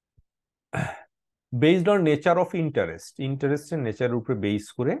 Based on nature of interest, ইন্টারেস্টের নেচারের উপরে বেস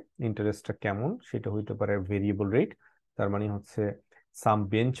করে, ইন্টারেস্টটা কেমন সেটা হইতে পারে ভেরিয়েবল রেট। তার মানে হচ্ছে সাম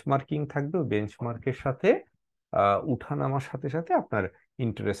বেঞ্চমার্কিং থাকবে, বেঞ্চমার্কের সাথে উঠানামার সাথে সাথে আপনার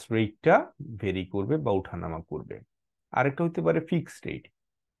ইন্টারেস্ট রেটটা ভেরি করবে বা উঠানামা করবে। আরেকটা হইতে পারে ফিক্সড রেট,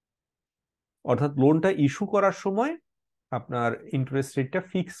 অর্থাৎ লোনটা ইস্যু করার সময় আপনার ইন্টারেস্ট রেটটা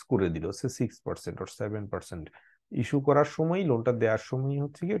ফিক্স করে দিল, সে 6% or 7%। ইস্যু করার সময়, লোনটা দেওয়ার সময়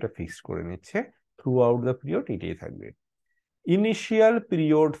হচ্ছে কি ওটা ফিক্সড করে নিচ্ছে, থ্রু আউট দ্য পিরিয়ড এটাই থাকবে। ইনিশিয়াল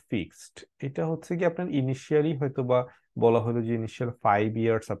পিরিয়ড ফিক্সড, এটা হচ্ছে কি আপনার ইনিশিয়ালি হয়তো বা বলা হলো যে ইনিশিয়াল 5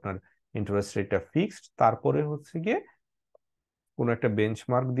 ইয়ার্স আপনার ইন্টারেস্ট রেটটা ফিক্সড, তারপরে হচ্ছে গিয়ে কোনো একটা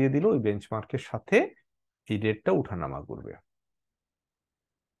বেঞ্চমার্ক দিয়ে দিল, ওই বেঞ্চমার্কের সাথে এই রেটটা উঠানামা করবে।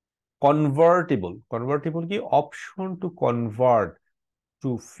 কনভার্টেবল, কনভার্টেবল কি? Option to convert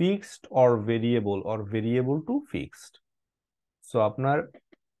to fixed or variable or variable two fixed. So আপনার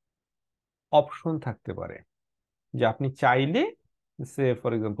অপশন থাকতে পারে যে আপনি চাইলে, সে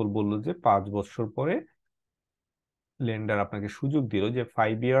ফর এক্সাম্পল বললো যে 5 বছর পরে লেন্ডার আপনাকে সুযোগ দিল যে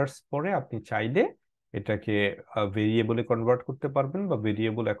 5 ইয়ার্স পরে আপনি চাইলে এটাকে ভেরিয়েবলে কনভার্ট করতে পারবেন, বা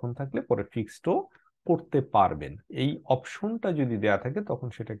ভেরিয়েবল এখন থাকলে পরে ফিক্সডও করতে পারবেন। এই অপশনটা যদি দেয়া থাকে তখন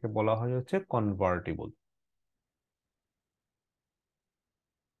সেটাকে বলা হয় হচ্ছে কনভার্টেবল।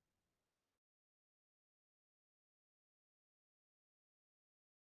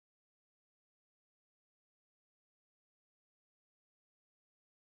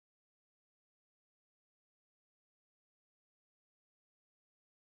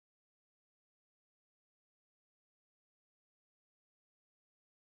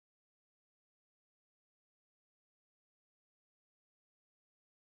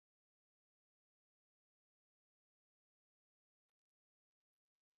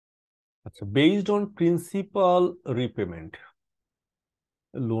 আচ্ছা, বেসড অন প্রিন্সিপাল রিপেমেন্ট,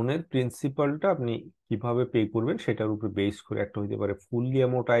 লোনের প্রিন্সিপালটা আপনি কিভাবে পে করবেন সেটার উপর বেস করে একটা হইতে পারে ফুললি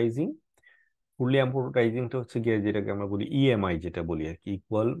অ্যামোর্টাইজিং। ফুললি অ্যামোর্টাইজিংটা হচ্ছে গিয়ে যেটাকে আমরা বলি ইএমআই, যেটা বলি আর কি,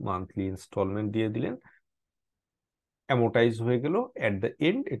 ইকুয়াল মান্থলি ইনস্টলমেন্ট দিয়ে দিলেন, অ্যামোর্টাইজ হয়ে গেল, এট দ্য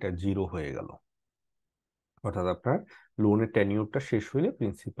এন্ড এটা জিরো হয়ে গেল। অর্থাৎ আপনার লোনের টেনিউরটা শেষ হইলে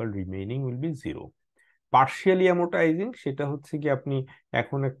principal remaining will be zero. Partially অ্যামোর্টাইজিং, সেটা হচ্ছে কি আপনি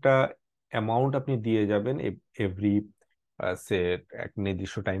এখন একটা অ্যামাউন্ট আপনি দিয়ে যাবেন এভরি সে এক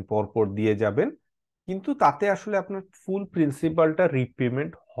নির্দিষ্ট টাইম পর পর দিয়ে যাবেন, কিন্তু তাতে আসলে আপনার ফুল প্রিন্সিপালটা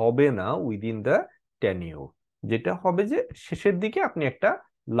রিপেমেন্ট হবে না উইদিন দ্য টেনিউর। যেটা হবে যে শেষের দিকে আপনি একটা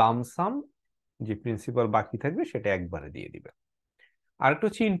লামসাম যে প্রিন্সিপাল বাকি থাকবে সেটা একবারে দিয়ে দিবেন। আরেকটা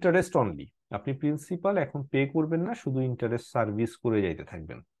হচ্ছে ইন্টারেস্ট অনলি। আপনি প্রিন্সিপাল এখন পে করবেন না, শুধু ইন্টারেস্ট সার্ভিস করে যাইতে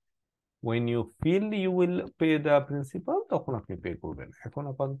থাকবেন। when you feel you will pay the principal তখন আপনি পে করবেন। এখন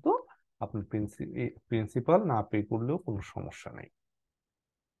আপাতত আপনার প্রিন্সিপাল না পে করলেও কোনো সমস্যা নাই।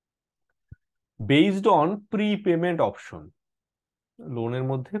 Based on pre payment option, লোনের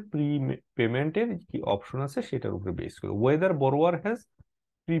মধ্যে প্রি পেমেন্টের কি অপশন আছে সেটার উপরে বেস করে, weather borrower has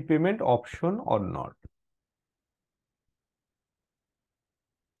pre payment option or not.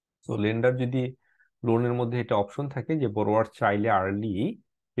 So lender যদি লোনের মধ্যে এটা অপশন থাকে যে বরোয়ার চাইলে আর্লি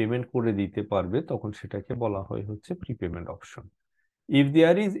পেমেন্ট করে দিতে পারবে, তখন সেটাকে বলা হয় হচ্ছে prepayment option. If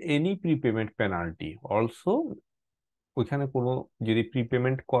there is any prepayment penalty also, ওইখানে কোনো যদি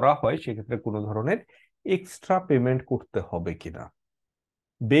প্রিপেমেন্ট করা হয় সেক্ষেত্রে কোনো ধরনের এক্সট্রা পেমেন্ট করতে হবে কিনা।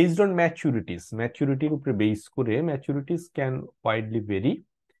 বেসড অন ম্যাচুরিটিস, ম্যাচুরিটির উপরে বেস করে, ম্যাচুরিটিস ক্যান ওয়াইডলি ভেরি।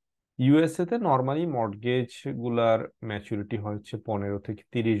 ইউএসএ তে নর্মালি মর্টগেজ গুলার ম্যাচুরিটি হচ্ছে 15 থেকে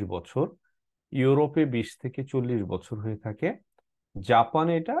 30 বছর, ইউরোপে 20 থেকে 40 বছর হয়ে থাকে,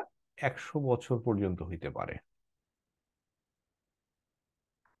 জাপানে এটা 100 বছর পর্যন্ত হইতে পারে।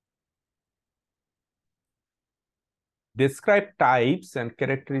 Describe types and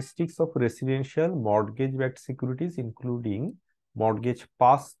characteristics of residential mortgage-backed securities, including mortgage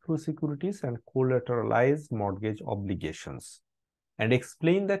pass-through securities and collateralized mortgage obligations, and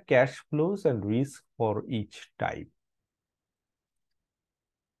explain the cash flows and risk for each type.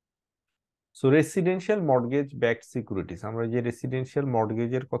 So residential mortgage-backed securities, আমরা যে residential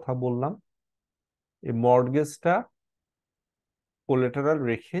mortgage-এর কথা বললাম, এই মর্টগেজটা collateral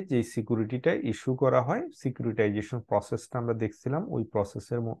রেখে যে সিকিউরিটিটা issue করা হয়, সিকিউরিটাইজেশন প্রসেসটা আমরা দেখছিলাম, ওই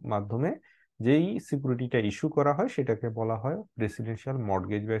প্রসেসের মাধ্যমে যেই সিকিউরিটিটা ইস্যু করা হয় সেটাকে বলা হয় রেসিডেন্সিয়াল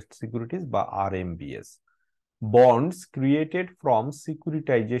মর্টগেজ বেসড সিকিউরিটিজ বা আরএমবিএস। Bonds created from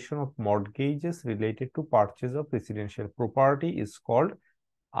সিকিউরিটাইজেশন of মর্টগেজেস related to purchase of residential property is called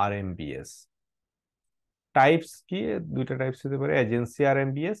আরএমবিএস। Types কি? দুইটা টাইপস হতে পারে, এজেন্সি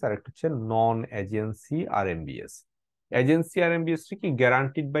আরএমবিএস আর একটা হচ্ছে নন এজেন্সি আরএমবিএস। এজেন্সি আরএমবিএস কি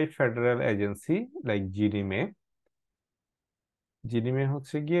guaranteed by federal agency like জিনিমে। জিনিমে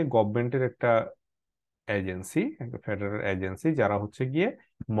হচ্ছে গিয়ে গভর্নমেন্টের একটা এজেন্সি, একটা ফেডারেল এজেন্সি, যারা হচ্ছে গিয়ে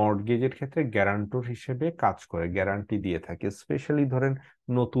মর্টগেজের ক্ষেত্রে গ্যারান্টর হিসেবে কাজ করে, গ্যারান্টি দিয়ে থাকে। স্পেশালি ধরেন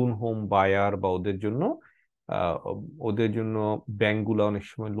নতুন হোম বায়ার বা আহ, ওদের জন্য ব্যাংকগুলো অনেক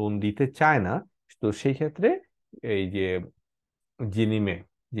সময় লোন দিতে চায় না, তো সেই ক্ষেত্রে এই যে জিনিমে,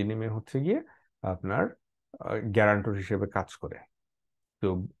 জিনিমে হচ্ছে গিয়ে আপনার গ্যারান্টর হিসেবে কাজ করে। তো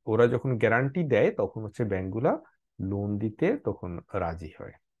ওরা যখন গ্যারান্টি দেয় তখন হচ্ছে ব্যাংকগুলা লোন দিতে তখন রাজি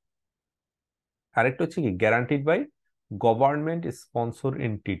হয়। আরেকটা হচ্ছে কি guaranteed by government sponsor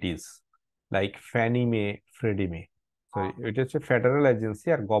entities like ফ্যানি May, Freddie May. Sorry, এটা হচ্ছে ফেডারেল এজেন্সি,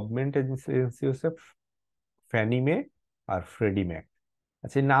 আর গভর্নমেন্ট এজেন্সি হচ্ছে ফ্যানি মে আর ফ্রেডি ম্যাক।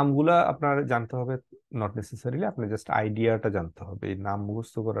 আচ্ছা, এই নামগুলা আপনার জানতে হবে, নট নেসেসারিলি, আপনার জাস্ট আইডিয়াটা জানতে হবে, এই নাম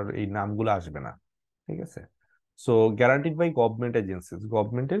মুখস্থ করার এই নামগুলো আসবে না, ঠিক আছে? So guaranteed by government agency,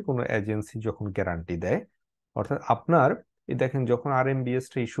 গভর্নমেন্টের কোনো এজেন্সি যখন গ্যারান্টি দেয়, অর্থাৎ আপনার এই দেখেন যখন আরএমবিএস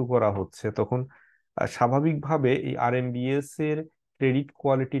টা ইস্যু করা হচ্ছে তখন স্বাভাবিকভাবে এই আরএমবিএস এর ক্রেডিট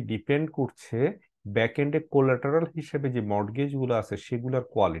কোয়ালিটি ডিপেন্ড করছে ব্যাকএন্ডে কোলাটারাল হিসেবে যে মর্টগেজ গুলো আছে সেগুলোর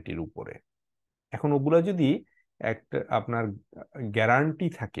কোয়ালিটির উপরে। এখন ওগুলা যদি একটা আপনার গ্যারান্টি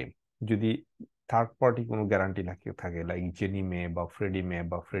থাকে, যদি থার্ড পার্টি কোনো গ্যারান্টি থাকে লাইক জেনি মে বা ফ্রেডি মে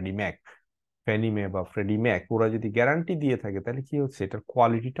বা ফ্রেডি ম্যাক, ফ্যানি মে বা ফ্রেডি ম্যাক, ওরা যদি গ্যারান্টি দিয়ে থাকে তাহলে কি হচ্ছে, এটার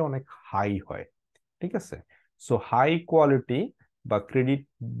কোয়ালিটিটা অনেক হাই হয়, ঠিক আছে? সো হাই কোয়ালিটি বা ক্রেডিট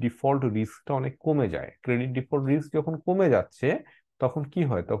ডিফল্ট রিস্কটা অনেক কমে যায়। ক্রেডিট ডিফল্ট রিস্ক যখন কমে যাচ্ছে তখন কি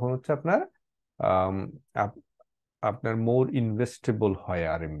হয়, তখন হচ্ছে আপনার আম, আপ- আপনার মোর ইনভেস্টেবল হয়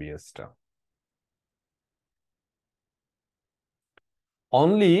আরএমবিএস টা।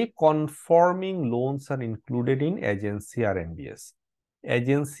 Only conforming loans are included in agency RMBS.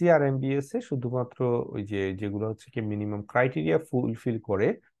 Agency R MBS এ শুধুমাত্র ওই যে যেগুলো হচ্ছে কি মিনিমাম ক্রাইটেরিয়া ফুলফিল করে,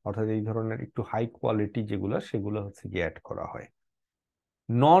 অর্থাৎ এই ধরনের একটু হাই কোয়ালিটি যেগুলো, সেগুলো হচ্ছে কি অ্যাড করা হয়।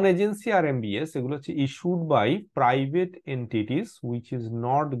 নন এজেন্সি আর এমবিএস এগুলো হচ্ছে issued by private entities which is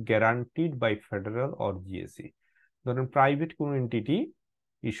not guaranteed by federal or GAC. ধরেন প্রাইভেট কোনো এন্টিটি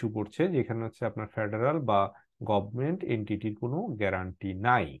ইস্যু করছে যেখানে হচ্ছে আপনার ফেডারাল বা গভর্নমেন্ট এন্টিটির কোনো গ্যারান্টি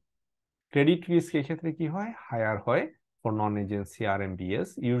নাই। ক্রেডিট রিস্ক এক্ষেত্রে কি হয়, হায়ার হয় for non agency R MBS.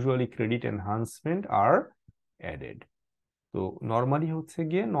 Usually credit enhancement R added. তো নর্মালি হচ্ছে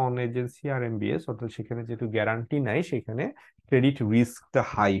গিয়ে নন এজেন্সি আর এমবিএস, অর্থাৎ সেখানে যেহেতু গ্যারান্টি নাই, সেখানে ক্রেডিট রিস্কটা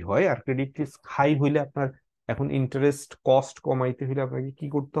হাই হয়। আর ক্রেডিট রিস্ক হাই হইলে আপনার এখন ইন্টারেস্ট কস্ট কমাইতে হলে আপনাকে কি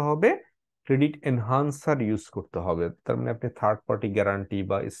করতে হবে? ক্রেডিট এনহান্সার ইউজ করতে হবে। তার মানে আপনি থার্ড পার্টি গ্যারান্টি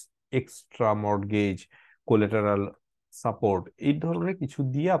বা এক্সট্রা মর্টগেজ, কোলেটারাল সাপোর্ট, এই ধরনের কিছু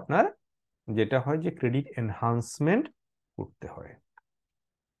দিয়ে আপনার যেটা হয় যে ক্রেডিট এনহান্সমেন্ট করতে হয়।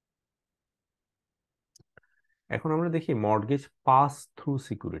 এখন আমরা দেখি mortgage pass through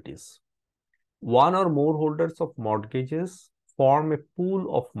securities. One or more holders of mortgages form a pool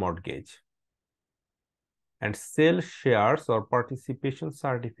of mortgage and sell shares or participation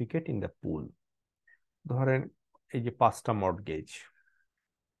certificate in the pool. ধরেন এই যে 5টা মর্টগেজ,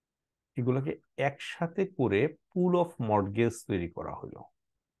 এগুলোকে একসাথে করে পুল অফ মর্টগেজ তৈরি করা হলো।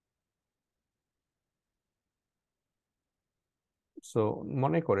 সো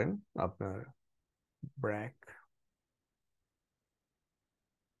মনে করেন আপনার ব্র্যাক,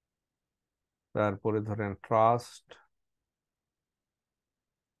 তারপরে ধরেন ট্রাস্ট,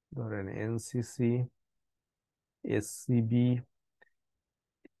 ধরেন এনসিসি, এসসিবি,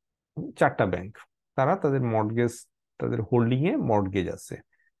 4টা ব্যাংক। তারা তাদের মর্টগেজ, তাদের হোল্ডিং এ মর্টগেজ আছে।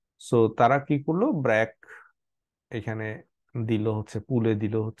 সো তারা কি করলো, ব্র্যাক এখানে দিল হচ্ছে, পুলে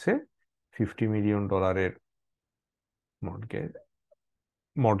দিল হচ্ছে $50 মিলিয়ন মর্টগেজ,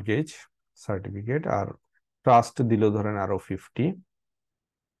 মর্টগেজ সার্টিফিকেট। আর ট্রাস্ট দিল ধরেন আরো 50,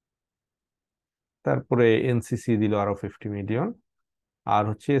 তারপরে এনসিসি দিল আরো 50 মিলিয়ন, আর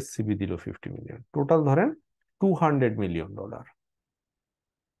হচ্ছে এসসিবি দিল 50 মিলিয়ন। টোটাল ধরেন $200 মিলিয়ন।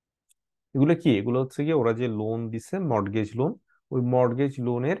 এগুলো কি? এগুলো হচ্ছে কি, ওরা যে লোন দিছে মর্টগেজ লোন, ওই মর্টগেজ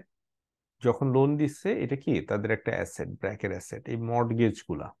লোনের যখন লোন দিচ্ছে, এটা কি তাদের একটা অ্যাসেট, ব্র্যাকের অ্যাসেট, এই মর্টগেজ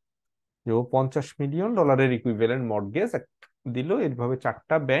গুলা। যে ও $50 মিলিয়ন ইকুইভ্যালেন্ট মর্টগেজ দিল, এইভাবে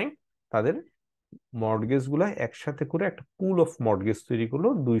 4টা ব্যাংক তাদের মর্টগেজ গুলা একসাথে করে একটা পুল অফ মর্টগেজ তৈরি করলো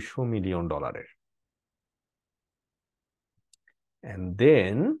 $200 মিলিয়ন। এন্ড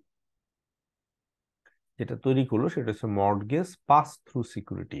দেন যেটা তৈরি করলো সেটা হচ্ছে mortgage pass through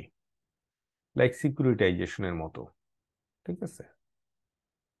security, like সিকিউরিটাইজেশনের মতো। ঠিক আছে,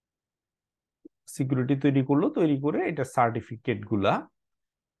 সিকিউরিটি তৈরি করলো, তৈরি করে এটা সার্টিফিকেট গুলা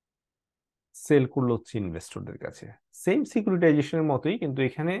সেল করলো হচ্ছে ইনভেস্টরদের কাছে। সেম সিকিউরিটাইজেশনের মতোই, কিন্তু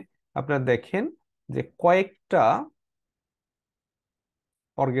এখানে আপনারা দেখেন যে কয়েকটা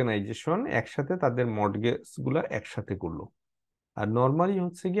অর্গানাইজেশন একসাথে তাদের মর্টগেজ গুলা একসাথে করলো। আর নর্মালি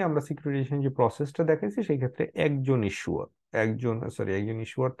হচ্ছে কি, আমরা সিকিউরিটাইজেশন যে প্রসেসটা দেখাইছি সেই ক্ষেত্রে একজন ইস্যুয়ার, একজন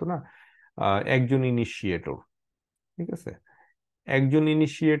ইস্যুয়ার তো না, একজন ইনিশিয়েটর। ঠিক আছে, একজন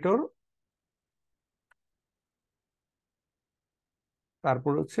ইনিশিয়েটর,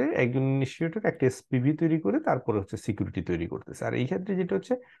 তারপর হচ্ছে একজন ইনিশিয়েটর একটা এসপিভি তৈরি করে তারপরে হচ্ছে সিকিউরিটি তৈরি করতেছে। আর এই ক্ষেত্রে যেটা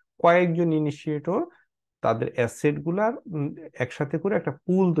হচ্ছে, কয়েকজন ইনিশিয়েটর তাদের অ্যাসেট গুলার একসাথে করে একটা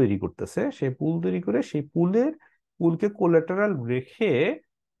পুল তৈরি করতেছে। সেই পুল তৈরি করে সেই পুলকে কোলাটেরাল রেখে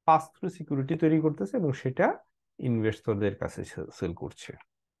পাস থ্রু সিকিউরিটি তৈরি করতেছে এবং সেটা ইনভেস্টরদের কাছে সেল করছে।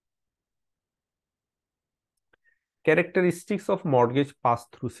 Characteristics of mortgage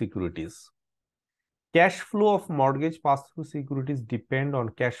pass-through securities. Cash flow of mortgage pass-through securities depend on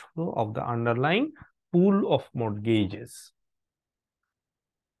cash flow of the underlying pool of mortgages.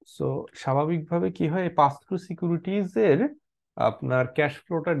 So স্বাভাবিকভাবে কি হয়, পাস থ্রু সিকিউরিটিজ এর আপনার ক্যাশ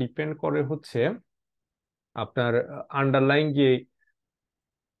ফ্লোটা ডিপেন্ড করে হচ্ছে আপনার আন্ডারলাইং যে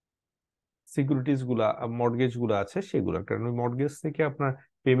সিকিউরিটিজ গুলা, মর্টগেজ গুলা আছে সেগুলো, কারণ ওই মর্টগেজ থেকে আপনার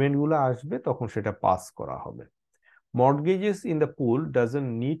পেমেন্ট গুলো আসবে, তখন সেটা পাস করা হবে। মর্টগেজেস in the pool doesn't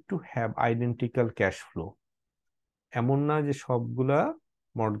need to have identical cash flow. এমন না যে সবগুলা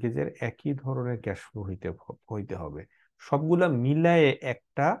মর্টগেজের একই ধরনের ক্যাশ ফ্লো হইতে হবে। সবগুলা মিলায়ে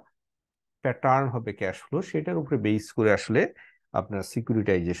একটা প্যাটার্ন হবে ক্যাশ ফ্লো, সেটার উপরে বেস করে আসলে আপনার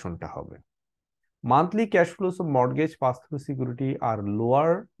সিকিউরিটাইজেশনটা হবে। Monthly cash flows of mortgage pass-through security are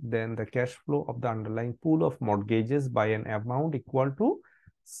lower than the cash flow of the underlying pool of mortgages by an amount equal to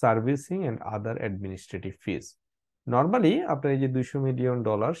servicing and other administrative fees. Normally আপনার এই যে $200 million,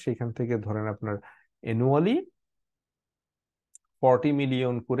 সেখান থেকে ধরেন আপনার annually 40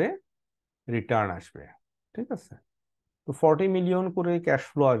 million করে return আসবে। ঠিক আছে, তো 40 মিলিয়ন করে ক্যাশ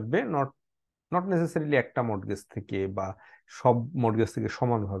ফ্লো আসবে, নট নট নেসেসারিলি একটা মর্টগেজ থেকে বা সব মর্টগেজ থেকে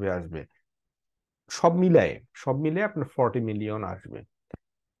সমানভাবে আসবে, সব মিলায়ে সব মিলিয়ে আপনার 40 মিলিয়ন আসবে।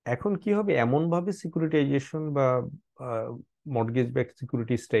 এখন কি হবে, এমন ভাবে সিকিউরিটাইজেশন বা মর্টগেজ ব্যাকড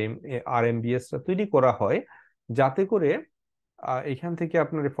সিকিউরিটিজ টাইম আরএমবিএস টা তৈরি করা হয়, যাতে করে এখান থেকে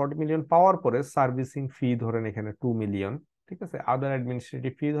আপনার 40 মিলিয়ন পাওয়ার পরে সার্ভিসিং ফি ধরেন এখানে 2 মিলিয়ন, ঠিক আছে, আদার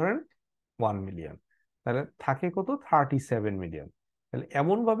অ্যাডমিনিস্ট্রেটিভ ফি ধরেন 1 মিলিয়ন, তাহলে থাকে কত, 37 মিলিয়ন। তাহলে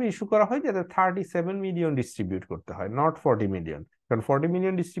এমন ভাবে ইস্যু করা হয় যাতে 37 মিলিয়ন ডিস্ট্রিবিউট করতে হয়, নট 40 মিলিয়ন। কারণ 40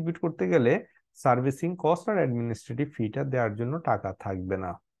 মিলিয়ন ডিস্ট্রিবিউট করতে গেলে সার্ভিসিং কস্ট আর অ্যাডমিনিস্ট্রেটিভ ফিটা দেওয়ার জন্য টাকা থাকবে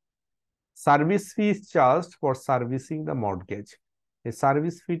না। Service fee is charged for servicing the mortgage. এই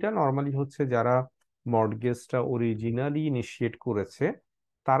সার্ভিস ফিটা নর্মালি হচ্ছে যারা মর্টগেজটা অরিজিনালি ইনিশিয়েট করেছে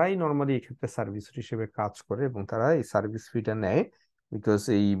তারাই নর্মালি এক্ষেত্রে সার্ভিস হিসেবে কাজ করে, এবং তারা এই সার্ভিস ফিটা নেয়, বিকজ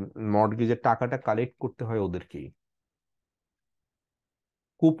এই মর্টগেজের টাকাটা কালেক্ট করতে হয় ওদেরকেই।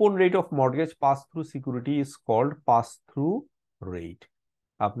 Coupon rate of mortgage pass through security is called pass through rate.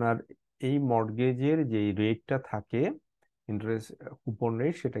 আপনার এই মর্টগেজের যে রেটটা থাকে, ইন্টারেস্ট কুপন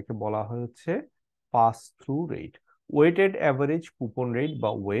রেট, সেটাকে বলা হয় হচ্ছে pass through rate. Weighted average coupon rate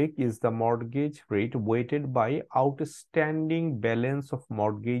বা ওয়েক is the mortgage rate weighted by outstanding balance of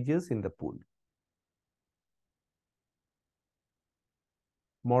মর্টগেজেস in the pool.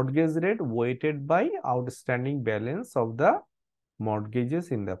 Mortgage rate weighted by outstanding balance of the মর্টগেজেস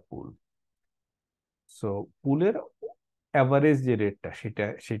in the pool. So পুলের average যে রেটটা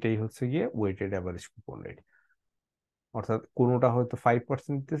সেটাই হচ্ছে গিয়ে weighted average coupon rate. অর্থাৎ কোনোটা হয়তো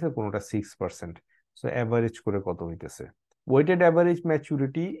 5% দিতেছে, কোনোটা 6%। সো অ্যাভারেজ করে কত হইতেছে। Weighted average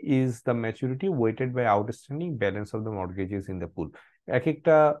maturity is the maturity weighted by outstanding balance of the মর্টগেজেস in the pool. এক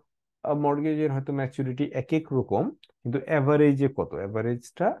একটা মর্টগেজের হয়তো ম্যাচুরিটি এক এক রকম, কিন্তু অ্যাভারেজে কত,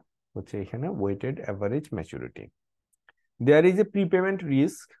 অ্যাভারেজটা হচ্ছে এখানে weighted average maturity. There is a prepayment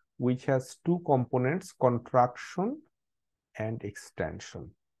risk which has two components, contraction and extension.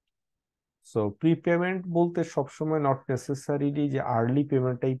 So prepayment বলতে সবসময় নট নেসেসারিলি যে আর্লি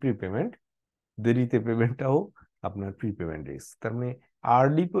পেমেন্টটাই প্রিপেমেন্ট, দেরিতে পেমেন্টটাও আপনার প্রিপেমেন্ট রিস্ক। তার মানে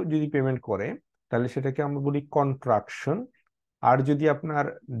আর্লি যদি পেমেন্ট করে তাহলে সেটাকে আমরা বলি কন্ট্রাকশন, আর যদি আপনার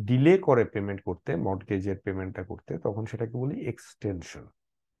ডিলে করে পেমেন্ট করতে, মর্টগেজের পেমেন্টটা করতে, তখন সেটাকে বলি এক্সটেনশন।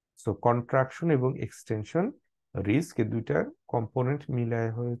 সো কন্ট্রাকশন এবং এক্সটেনশন রিস্ক, এই দুইটা কম্পোনেন্ট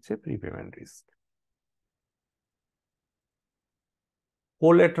মিলায় হয়েছে prepayment risk.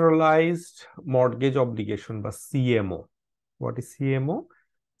 collateralized mortgage obligation বা CMO. What is CMO?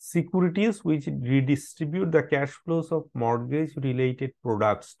 Securities which redistribute the cash flows of mortgage related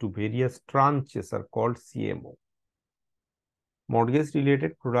products to various tranches are called CMO. Mortgage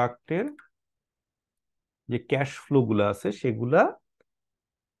related প্রোডাক্টের যে cash flow গুলো আছে সেগুলা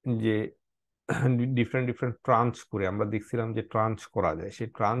যে ডিফারেন্ট ডিফারেন্ট ট্রান্চ করে, আমরা দেখছিলাম যে ট্রান্চ করা যায়, সেই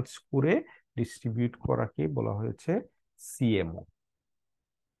ট্রান্চ করে ডিস্ট্রিবিউট করাকে বলা হয়েছে CMO.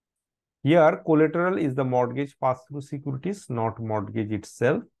 Here, collateral is the mortgage pass-through securities, not mortgage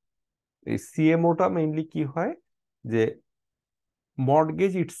itself. এই সিএমওটা মেইনলি কি হয় যে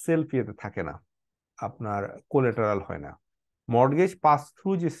মর্টগেজ ইটসেলফ এতে থাকে না, আপনার কোলাটেরাল হয় না। মর্টগেজ পাস থ্রু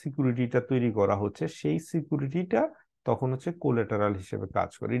যে সিকিউরিটিটা তৈরি করা হচ্ছে সেই সিকিউরিটিটা তখন হচ্ছে কোলাটেরাল হিসেবে কাজ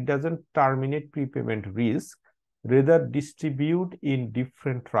করে। It doesn't terminate prepayment risk, rather distribute in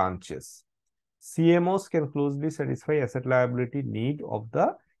different ট্রাঞ্চেস। CMOs can closely satisfy asset liability need of the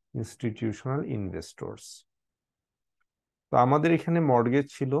institutional investors. তো আমাদের এখানে মর্টগেজ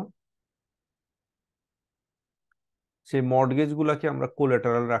ছিল, সেই মর্টগেজ গুলাকে আমরা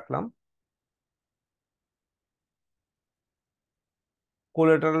কোলাটেরাল রাখলাম।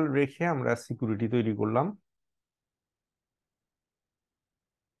 কোলাটেরাল রেখে আমরা সিকিউরিটি তৈরি করলাম।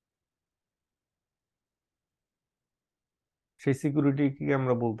 সেই সিকিউরিটিকে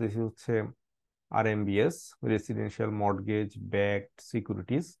আমরা বলতেছি হচ্ছে RMBS, residential mortgage backed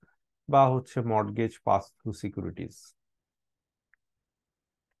securities, বা হচ্ছে mortgage pass through securities,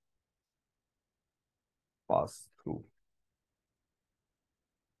 pass through.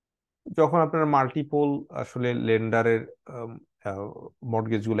 যখন আপনার মাল্টিপল আসলে লেন্ডারের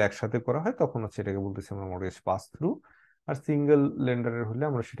মর্টগেজ গুলো একসাথে করা হয় তখন হচ্ছে এটাকে বলতেছি আমরা মর্টগেজ পাস থ্রু, আর সিঙ্গেল লেন্ডারের হলে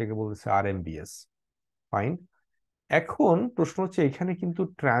আমরা সেটাকে বলতেছি RMBS। ফাইন। এখন প্রশ্ন হচ্ছে এখানে কিন্তু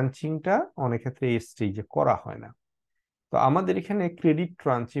ট্রাঞ্চিংটা অনেক ক্ষেত্রে এই স্টেজে করা হয় না। তো আমাদের এখানে ক্রেডিট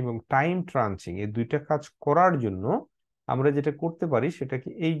ট্রাঞ্চিং এবং টাইম ট্রাঞ্চিং এই দুইটা কাজ করার জন্য আমরা যেটা করতে পারি সেটাকে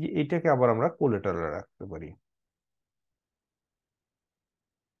এই যে এইটাকে আবার আমরা কোলাটেরাল রাখতে পারি।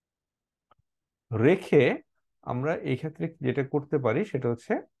 রেখে আমরা এই ক্ষেত্রে যেটা করতে পারি সেটা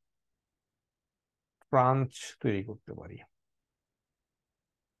হচ্ছে ট্রাঞ্চ তৈরি করতে পারি,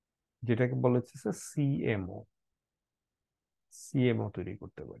 যেটাকে বলা হচ্ছে সিএমও। সিএমও তৈরি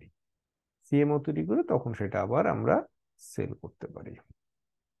করতে পারি, সিএমও তৈরি করে তখন সেটা আবার আমরা সেল করতে পারি।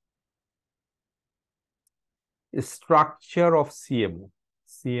 স্ট্রাকচার অফ সিএমও,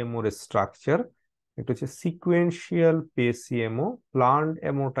 সিএমওর স্ট্রাকচার একটা হচ্ছে sequential pay CMO, planned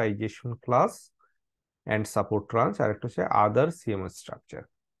amortisation class and support trans, আর একটা হচ্ছে আদার CMO structure.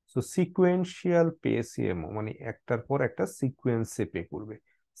 So sequential pay CMO মানে একটার পর একটা সিকুয়েন্সে পে করবে।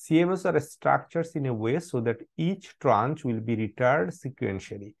 CMOs are structured in a way so that each tranche will be retired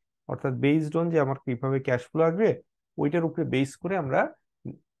sequentially. অর্থাৎ বেসড অন যে আমার কিভাবে ক্যাশ ফ্লো আসবে ওইটার উপরে বেস করে আমরা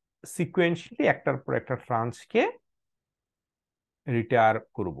সিকোয়েন্সিয়ালি একটার পর একটা ট্রান্সকে রিটায়ার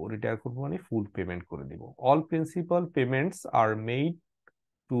করব মানে ফুল পেমেন্ট করে দিব। All principal payments are made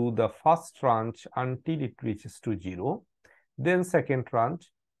to the first ট্রান্চ until it reaches two zero, then second ট্রান্চ।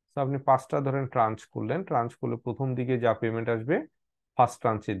 আপনি 5টা ধরেন ট্রান্চ করলেন, ট্রান্চ করলে প্রথম দিকে যা পেমেন্ট আসবে ফার্স্ট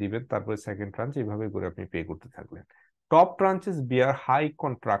ট্রান্চে দিবেন, তারপরে সেকেন্ড ট্রান্চ, এইভাবে করে আপনি পে করতে থাকলেন। Top ট্রান্চেস beer high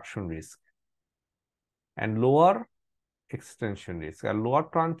contraction risk and lower extension risk, R lower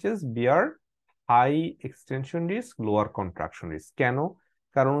ট্রান্চেস beer high extension risk, lower contraction risk. কেন?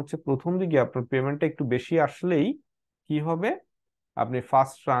 কারণ হচ্ছে প্রথম দিকে আপনার পেমেন্টটা একটু বেশি আসলেই কি হবে, আপনি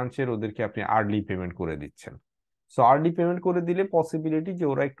ফার্স্ট ট্রান্চের ওদেরকে আপনি আর্লি পেমেন্ট করে দিচ্ছেন। সো আর্লি পেমেন্ট করে দিলে পসিবিলিটি যে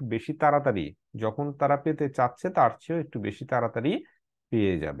ওরা একটু বেশি তাড়াতাড়ি যখন তারা পেতে চাচ্ছে তার চেয়েও একটু বেশি তাড়াতাড়ি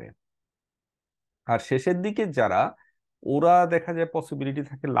পেয়ে যাবে। আর শেষের দিকে যারা, ওরা দেখা যায় পসিবিলিটি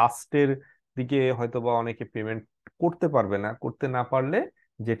থাকে লাস্টের দিকে হয়তো বা অনেকে পেমেন্ট করতে পারবে না, করতে না পারলে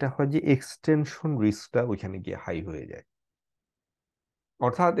যেটা হয় যে এক্সটেনশন রিস্কটা ওইখানে গিয়ে হাই হয়ে যায়।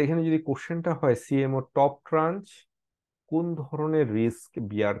 অর্থাৎ এখানে যদি কোশ্চেনটা হয় সিএমও টপ ট্রাঞ্চ কোন ধরনের রিস্ক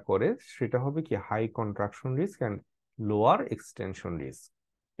বিয়ার করে, সেটা হবে কি high contraction risk and lower extension risk.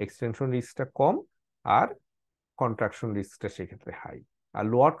 Extension রিস্কটা com R contraction রিস্কটা সেক্ষেত্রে হাই। আর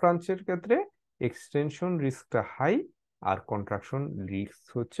লোয়ার ট্রাঞ্চের ক্ষেত্রে এক্সটেনশন রিস্কটা হাই আর কন্ট্রাকশন রিস্ক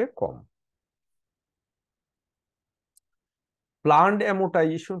হচ্ছে কম। Planned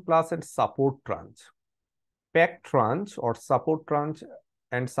amortisation plus and support tranche, pack tranche or support tranche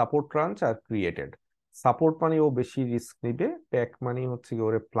and support tranche R created. Support মানে ও বেশি risk নিবে, pack মানে হচ্ছে কি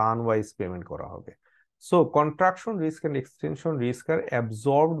ওরে প্ল্যান ওয়াইজ পেমেন্ট করা হবে। So contraction risk and extension risk R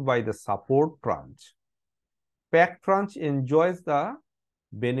absorbed by the support tranche. Pack tranche enjoys the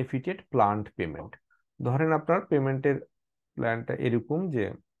benefited planned payment. ধরেন আপনার পেমেন্টের প্ল্যানটা এরকম যে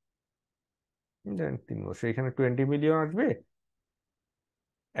 3 বছর, এখানে 20 মিলিয়ন আসবে,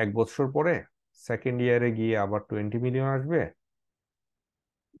 1 বছর পরে সেকেন্ড ইয়ারে গিয়ে আবার 20 মিলিয়ন আসবে,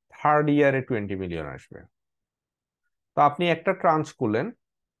 থার্ড ইয়ারে 20 মিলিয়ন আসবে। তো আপনি একটা ট্রান্স করলেন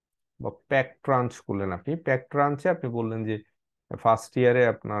বা প্যাক ট্রান্স করলেন, আপনি প্যাক ট্রান্সে আপনি বললেন যে ফার্স্ট ইয়ারে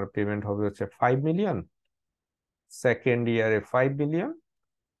আপনার পেমেন্ট হবে হচ্ছে 5 মিলিয়ন, সেকেন্ড ইয়ারে 5 মিলিয়ন,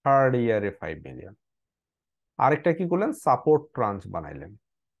 থার্ড ইয়ারে 5 মিলিয়ন। আরেকটা কি করলেন, সাপোর্ট ট্রান্স বানাইলেন।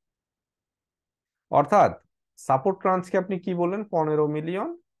 অর্থাৎ সাপোর্ট ট্রান্সকে আপনি কি বললেন, 15 মিলিয়ন,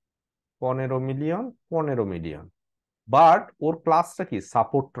 15 মিলিয়ন, 15 মিলিয়ন, বাট ওর ক্লাসটা কি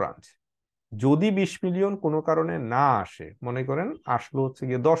সাপোর্ট ট্রান্স। যদি 20 মিলিয়ন কোনো কারণে না আসে, মনে করেন আসলো হচ্ছে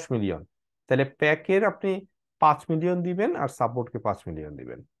গিয়ে 10 মিলিয়ন, তাহলে প্যাকের আপনি 5 মিলিয়ন দিবেন আর সাপোর্টকে 5 মিলিয়ন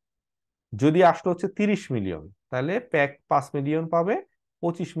দিবেন। যদি আসলো হচ্ছে 30 মিলিয়ন, তাহলে প্যাক 5 মিলিয়ন পাবে,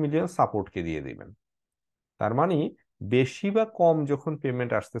 25 মিলিয়ন সাপোর্টকে দিয়ে দিবেন। তার মানে বেশি বা কম যখন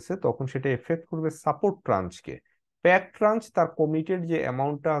পেমেন্ট আসতেছে তখন সেটা এফেক্ট করবে সাপোর্ট ট্রান্সকে। প্যাক ট্রান্স তার কমিটেড যে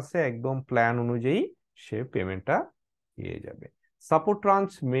অ্যামাউন্টটা আছে একদম প্ল্যান অনুযায়ী সে পেমেন্টটা পেয়ে যাবে। Support trans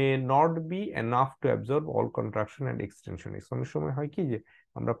may not be enough to absorb all contraction and extension. অনেক সময় হয় কি যে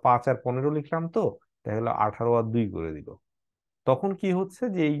আমরা 5 আর 15 লিখলাম, তো দেখা গেলো 18 আর 2 করে দিল, তখন কি হচ্ছে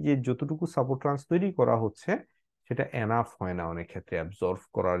যে এই যে যতটুকু সাপোর্ট ট্রান্স তৈরি করা হচ্ছে সেটা এনাফ হয় না অনেক ক্ষেত্রে অ্যাবজর্ব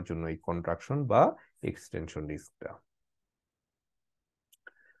করার জন্য এই কন্ট্রাকশন বা extension রিস্কটা।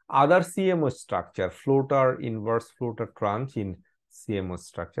 Other CMO structure, floater, inverse floater tranche in CMO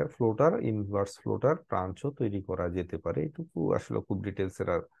structure, floater, inverse floater tranche ও তৈরি করা যেতে পারে। এটুকু আসলে খুব ডিটেলস এর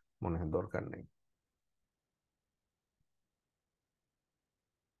আর মনে হয় দরকার নেই।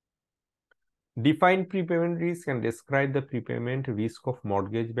 Define prepayment risk and describe the prepayment risk of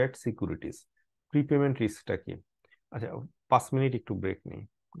mortgage backed securities. Prepayment riskটা কি? আচ্ছা, 5 মিনিট একটু ব্রেক নেই,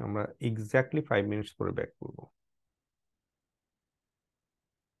 আমরা এক্স্যাক্টলি 5 মিনিটস পরে ব্যাক করবো।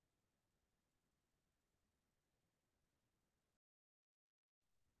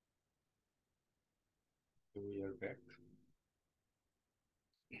 We are back.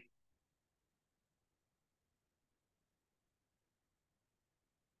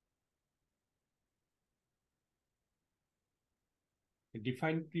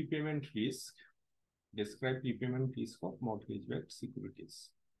 Define prepayment risk. Describe prepayment risk of mortgage-backed securities.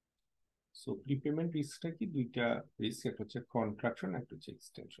 So prepayment riskটা কি, দুইটা risk, একটা হচ্ছে কন্ট্রাকশন, একটা হচ্ছে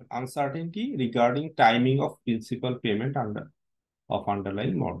extension. Uncertainty regarding timing of principal payment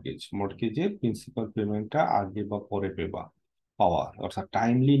underline mortgage. মর্টগেজের principal পেমেন্টটা আগে বা পরে পাওয়া, অর্থাৎ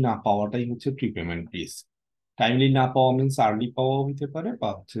টাইমলি না পাওয়াটাই হচ্ছে প্রিপেমেন্ট রিস্ক। টাইমলি না পাওয়া মিনস আর্লি পাওয়াও হতে পারে বা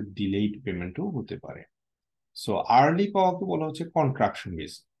হচ্ছে ডিলেইড পেমেন্টও হতে পারে। সো আর্লি পাওয়াকে বলা হচ্ছে contraction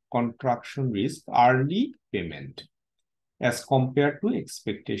risk. Contraction risk, early payment. as compared to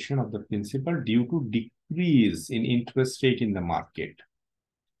expectation of the principal due to decrease in interest rate in the market।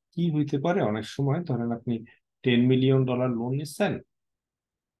 কি হইতে পারে, অনেক সময় ধরেন আপনি $10 মিলিয়ন লোন নিচ্ছেন,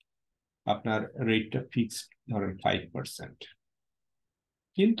 আপনার রেটটা ফিক্সড ধরেন 5%,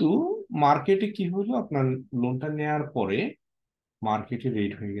 কিন্তু মার্কেটে কি হলো, আপনার লোনটা নেওয়ার পরে মার্কেটে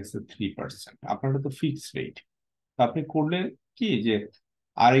রেট হয়ে গেছে 3%, আপনারটা তো ফিক্সড রেট। আপনি করলেন কি যে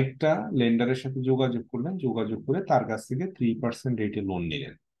আরেকটা লেন্ডারের সাথে যোগাযোগ করলেন, যোগাযোগ করে তার কাছ থেকে 3% রেটে লোন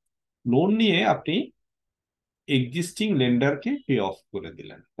নিলেন। লোন নিয়ে আপনি এক্সিস্টিং লেন্ডারকে পে অফ করে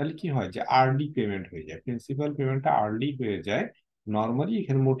দিলেন, তাহলে কি হয় যে আর্লি পেমেন্ট হয়ে যায়, প্রিন্সিপাল পেমেন্টটা আর্লি হয়ে যায়। নর্মালি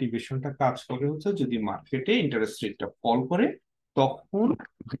এখানে মোটিভেশনটা কাজ করে হচ্ছে যদি মার্কেটে ইন্টারেস্ট রেটটা ফল করে, তখন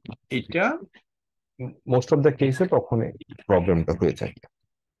এটা মোস্ট অফ দ্য কেসে তখন প্রবলেমটা হয়ে যায়।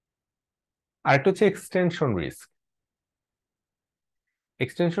 আরেকটা হচ্ছে এক্সটেনশন রিস্ক।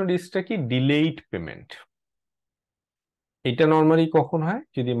 এক্সটেনশন রিস্কটা কি, ডিলেইড পেমেন্ট। এটা নর্মালি কখন হয়,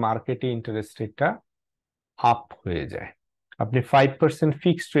 যদি মার্কেটে ইন্টারেস্ট রেটটা আপ হয়ে যায়। আপনি 5%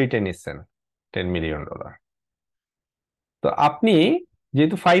 ফিক্সড রেটে নিচ্ছেন $10 মিলিয়ন, তো আপনি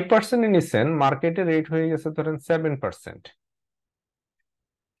যেহেতু 5% নিচ্ছেন, মার্কেটে রেট হয়ে গেছে ধরেন 7%,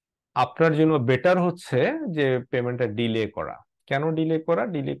 আপনার জন্য বেটার হচ্ছে যে পেমেন্টটা ডিলে করা। কেন ডিলে করা?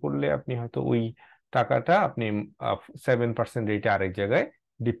 ডিলে করলে আপনি হয়তো ওই টাকাটা আপনি 7% রেটে আরেক জায়গায়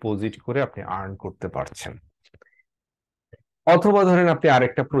ডিপোজিট করে আপনি আর্ন করতে পারছেন। অথবা ধরেন আপনি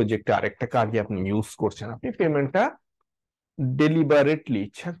আরেকটা প্রজেক্টে আরেকটা কাজে আপনি ইউজ করছেন, আপনি পেমেন্টটা ডেলিবারেটলি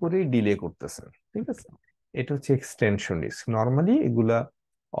ইচ্ছা করে ডিলে করতেছেন, ঠিক আছে? এটা হচ্ছে এক্সটেনশন রিস্ক। নর্মালি এগুলা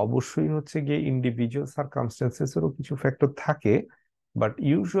অবশ্যই হচ্ছে গিয়ে ইন্ডিভিজুয়াল সার্কামস্টেন্সেসেরও কিছু ফ্যাক্টর থাকে, বাট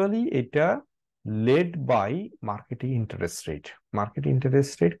ইউজুয়ালি এটা led by marketing interest rate. Market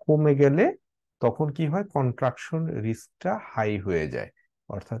interest rate কমে গেলে তখন কি হয়, কন্ট্রাকশন রিস্কটা হাই হয়ে যায়।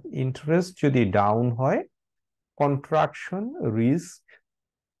 অর্থাৎ ইন্টারেস্ট যদি ডাউন হয়, কন্ট্রাকশন রিস্ক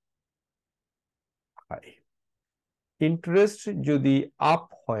হাই। ইন্টারেস্ট যদি আপ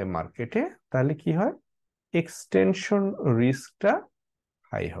হয় মার্কেটে, তাহলে কি হয়, এক্সটেনশন রিস্কটা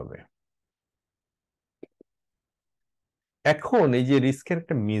হাই হবে। এখন এই যে রিস্কের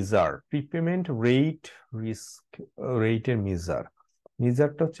একটা মেজার, প্রিপেমেন্ট রেট, রিস্ক রেটের মেজার,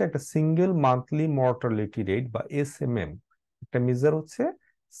 মেজারটা হচ্ছে একটা সিঙ্গেল মান্থলি মর্টালিটি রেট বা এসএমএম। একটা মেজার হচ্ছে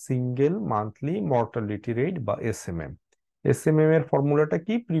সিঙ্গেল মান্থলি মর্টালিটি রেট বা এসএমএম। এসএমএম এর ফর্মুলাটা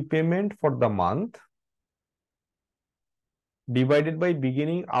কি, prepayment for the month divided by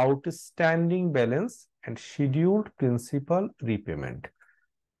beginning outstanding balance and scheduled principal repayment।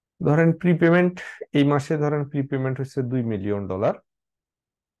 ধরেন প্রিপেমেন্ট, এই মাসে ধরেন প্রিপেমেন্ট হচ্ছে $2 মিলিয়ন।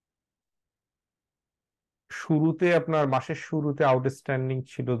 শুরুতে আপনার মাসের শুরুতে আউটস্ট্যান্ডিং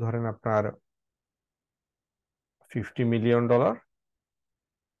ছিল ধরেন আপনার $50 মিলিয়ন,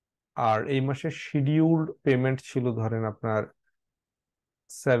 আর এই মাসের শিডিউলড পেমেন্ট ছিল ধরেন আপনার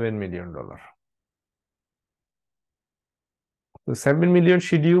 $7 মিলিয়ন। তো 7 মিলিয়ন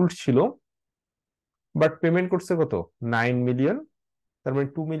শিডিউলড ছিল, বাট পেমেন্ট করছে কত, 9 মিলিয়ন। তার মানে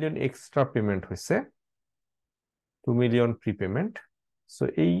 2 মিলিয়ন এক্সট্রা পেমেন্ট হয়েছে, 2 মিলিয়ন প্রিপেমেন্ট। সো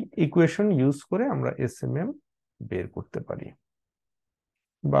এই ইকুয়েশন ইউজ করে আমরা এসএমএম বের করতে পারি।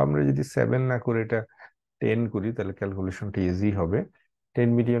 বা আমরা যদি 7 না করে এটা 10 করি, তাহলে ক্যালকুলেশনটা ইজি হবে। 10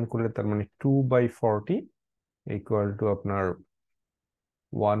 মিলিয়ন করলে তার মানে 2/40 ইকুয়াল টু আপনার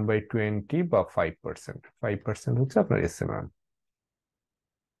 1/20 বা 5%। 5% হচ্ছে আপনার এসএমএম।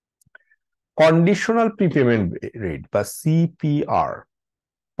 কন্ডিশনাল প্রিপেমেন্ট রেট বা CPR,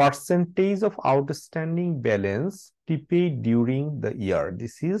 percentage of outstanding balance prepaid during the year.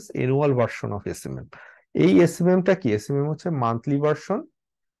 This is annual version of SMM. এই এসএমএমটা কি, এসএমএম হচ্ছে মান্থলি ভার্সন।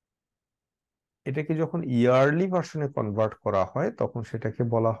 এটাকে যখন ইয়ারলি ভার্সনে কনভার্ট করা হয়, তখন সেটাকে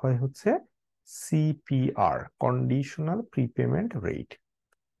বলা হয় হচ্ছে সিপিআর, কন্ডিশনাল প্রিপেমেন্ট রেট।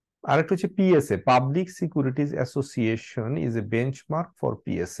 আরেকটা হচ্ছে পিএসএ, public securities association is a benchmark for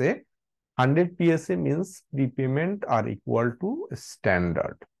PSA. 100 PSA means prepayment R equal to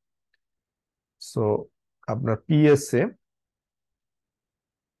standard. So আপনার পিএসএ,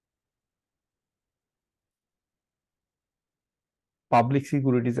 পাবলিক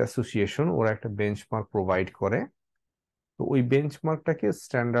সিকিউরিটিজ অ্যাসোসিয়েশন, ওরা একটা বেঞ্চমার্ক প্রোভাইড করে। তো ওই বেঞ্চমার্কটাকে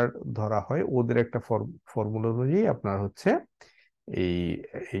স্ট্যান্ডার্ড ধরা হয়, ওদের একটা ফর্মুলা অনুযায়ী আপনার হচ্ছে এই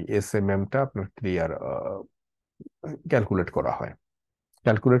এসএমএমটা আপনার ক্লিয়ার ক্যালকুলেট করা হয়।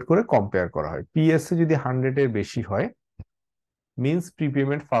 ক্যালকুলেট করে কম্পেয়ার করা হয়। পিএসএ যদি 100-এর বেশি হয়, means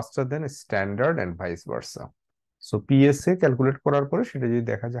prepayment ফাস্টার then standard and vice versa. So PSA calculate করার পরে সেটা যদি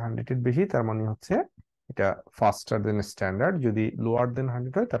দেখা যায় 100-এর বেশি, তার মানে হচ্ছে এটা ফাস্টার দেন স্ট্যান্ডার্ড। যদি লোয়ার দেন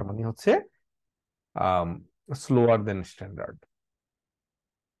 100 হয়, তার মানে হচ্ছে স্লোয়ার দেন স্ট্যান্ডার্ড।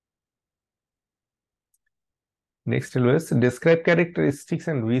 নেক্সট হলো describe characteristics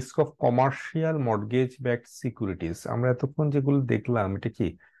and risk of commercial mortgage backed securities. আমরা এতক্ষণ যেগুলো দেখলাম এটা কি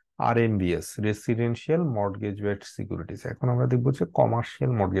আরএমবিএস, রেসিডেন্সিয়াল মর্টগেজ ব্যাকড সিকিউরিটিজ। এখন আমরা দেখবো যে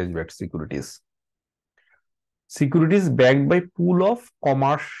commercial mortgage backed securities. Securities backed by pool of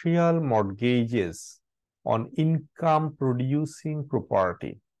commercial mortgages on income producing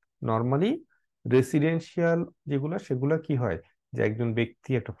property. Normally residential যেগুলো সেগুলো কি হয়, যে একজন ব্যক্তি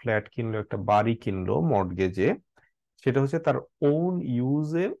একটা ফ্ল্যাট কিনলো, একটা বাড়ি কিনলো মর্টগেজে, সেটা হচ্ছে তার ওন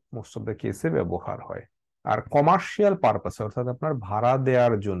ইউজে মোস্ট অফ দ্য কেসে ব্যবহার হয়। আর কমার্শিয়াল পারপাসে অর্থাৎ আপনার ভাড়া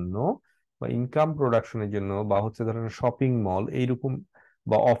দেওয়ার জন্য বা ইনকাম প্রোডাকশনের জন্য বা হচ্ছে ধরেন শপিং মল এইরকম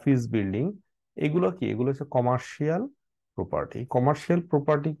বা অফিস বিল্ডিং, এগুলো কি, এগুলো হচ্ছে কমার্শিয়াল প্রপার্টি। কমার্শিয়াল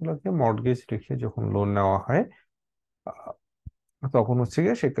প্রপার্টি গুলোকে মর্টগেজ রেখে যখন লোন নেওয়া হয় তখন হচ্ছে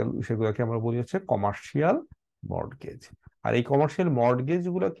গিয়ে সেগুলোকে আমরা বলি হচ্ছে কমার্শিয়াল মর্টগেজ। আর এই কমার্শিয়াল মর্টগেজ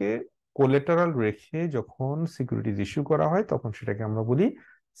গুলোকে কোলেটারাল রেখে যখন সিকিউরিটিজ ইস্যু করা হয় তখন সেটাকে আমরা বলি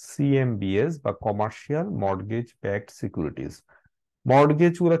সিএমবিএস বা commercial mortgage backed securities.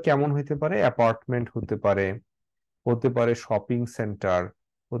 Mortgage গুলো কেমন হতে পারে, অ্যাপার্টমেন্ট হতে পারে, হতে পারে শপিং সেন্টার,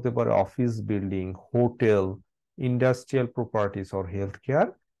 হতে পারে office building, hotel, industrial properties or health care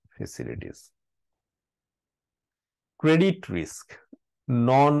facilities. Credit risk,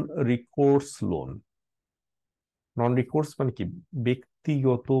 non recourse loan. Non recourse মানে কি,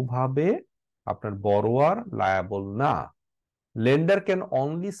 ব্যক্তিগতভাবে আপনার বড়োয়ার লায়াবল না। Lender can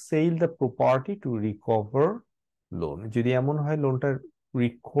only sell the property to recover loan. যদি এমন হয় লোনটা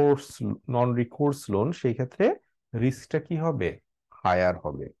রিকোর্স, নন রিকোর্স লোন, সেই ক্ষেত্রে রিস্কটা কি হবে, হায়ার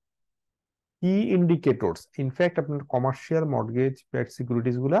হবে। কি ইন্ডিকেটরস, ইনফ্যাক্ট আপনার কমার্শিয়াল মর্টগেজ ব্যাকড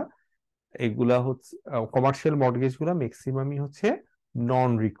সিকিউরিটিজ গুলা, এগুলা হচ্ছে কমার্শিয়াল মর্টগেজ গুলা ম্যাক্সিমামই হচ্ছে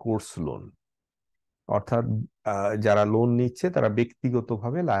নন রিকোর্স লোন, অর্থাৎ যারা লোন নিচ্ছে তারা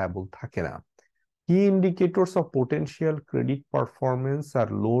ব্যক্তিগতভাবে লায়াবল থাকে না। কি indicators of potential credit performance R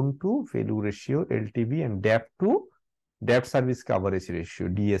loan to value ratio, LTV, and date service coverage ratio,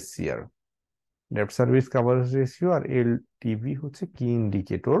 ডিএসসিআর। Date service coverage ratio R LTV হচ্ছে কি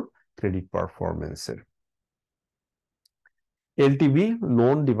ইন্ডিকেটর ক্রেডিট পারফরমেন্সের। LTV,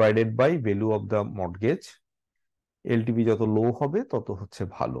 loan divided by value of the mortgage. LTV যত লো হবে তত হচ্ছে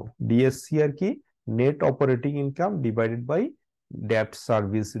ভালো। ডিএসসিআর কি, net operating income divided by date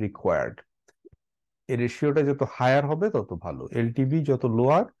service required. এই রেশিওটা যত হায়ার হবে তত ভালো। এলটিভি যত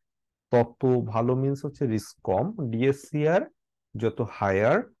লোয়ার তত ভালো, মিনস হচ্ছে রিস্ক কম। ডিএসসিআর যত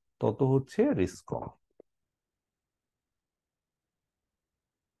হায়ার তত হচ্ছে রিস্ক কম।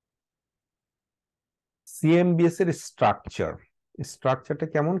 সিএমবিএস এর স্ট্রাকচার, স্ট্রাকচারটা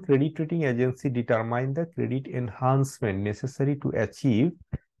কেমন, credit rating agency determine the credit enhancement necessary to achieve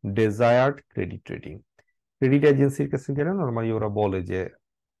ডেজায়ার্ড credit rating. Credit এজেন্সির কাছে গেলে নর্মালি ওরা বলে যে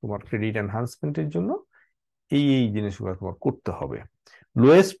তোমার ক্রেডিট এনহান্সমেন্টের জন্য এই এই জিনিসগুলো তোমার করতে হবে।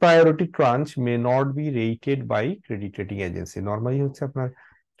 Lowest priority tranche may not be rated by credit rating agency. Normally হচ্ছে আপনার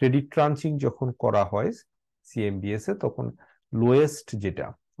ক্রেডিট ট্রাঞ্চিং যখন করা হয় সিএমবিএস এ, তখন লোয়েস্ট যেটা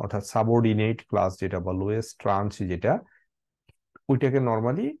অর্থাৎ সাবঅর্ডিনেট ক্লাস যেটা বা লোয়েস্ট ট্রাঞ্চ যেটা, ওইটাকে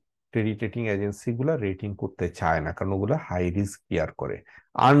নর্মালি ক্রেডিট রেটিং এজেন্সি গুলা রেটিং করতে চায় না, কারণ ওগুলা হাই রিস্ক কেয়ার করে।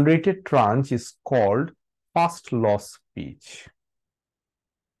 Unrated tranche is called first loss pitch.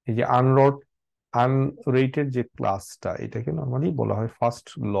 এই যে আনরেটেড যে ক্লাসটা, এটাকে নর্মালি বলা হয় ফার্স্ট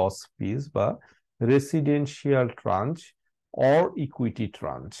লস পিস বা residential tranche or equity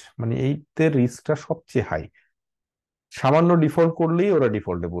tranche. মানে এইতে রিস্কটা সবচেয়ে হাই। সামান্য ডিফল্ট করলেই ওরা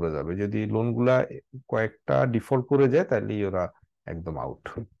ডিফল্টে পড়ে যাবে, যদি লোনগুলা কয়েকটা ডিফল্ট করে যায় তাহলেই ওরা একদম out.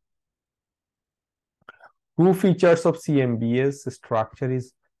 Two features of সিএমবিএস structure is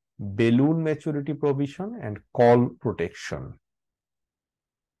balloon maturity provision and call protection.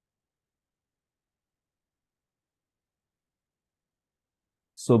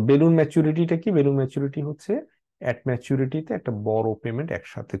 So balloon ম্যাচুরিটিটা কি, বেলুন ম্যাচুরিটি হচ্ছে অ্যাট ম্যাচুরিটিতে একটা বড় পেমেন্ট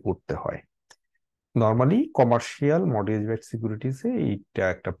একসাথে করতে হয়। নর্মালি কমার্শিয়াল মর্টগেজ ব্যাকড সিকিউরিটিজে এইটা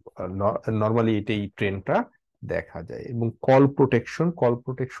একটা নর্মালি এটা এই ট্রেন্ডটা দেখা যায়। এবং কল প্রোটেকশন, কল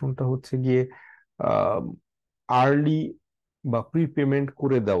প্রোটেকশনটা হচ্ছে গিয়ে আর্লি বা প্রিপেমেন্ট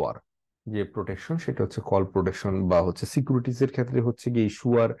করে দেওয়ার যে প্রোটেকশন, সেটা হচ্ছে কল প্রোটেকশন। বা হচ্ছে সিকিউরিটিজ এর ক্ষেত্রে হচ্ছে গিয়ে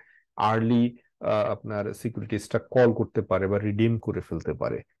ইস্যুয়ার আর্লি আপনার সিকিউরিটিজটা কল করতে পারে বা রিডিম করে ফেলতে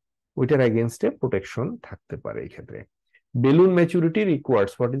পারে, ওইটার এগেনস্টে প্রোটেকশন থাকতে পারে এই ক্ষেত্রে। Balloon maturity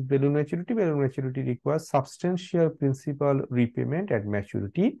requires, what is balloon maturity? Balloon maturity requires substantial principal repayment at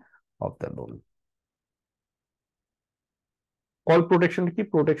maturity of the loan. Call protection কি,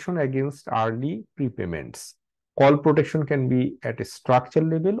 protection against early prepayments. Call protection can be at a structure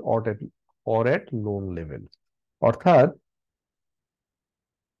level or at loan level. অর্থাৎ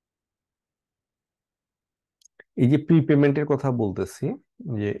এই যে প্রিপেমেন্টের কথা বলতেছি,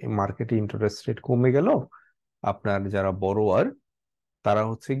 যে মার্কেটে interest rate কমে গেল, আপনার যারা বড়োয়ার তারা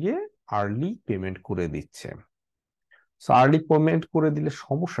হচ্ছে গিয়ে আর্লি পেমেন্ট করে দিচ্ছে। আর্লি পেমেন্ট করে দিলে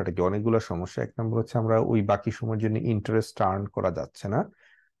সমস্যাটা কি? অনেকগুলো সমস্যা। এক নম্বর হচ্ছে আমরা ওই বাকি সময়ের জন্য ইন্টারেস্ট আর্ন করা যাচ্ছে না।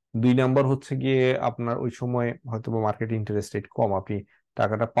 দুই নাম্বার হচ্ছে গিয়ে আপনার ওই সময় হয়তো মার্কেট ইন্টারেস্ট রেট কম, আপনি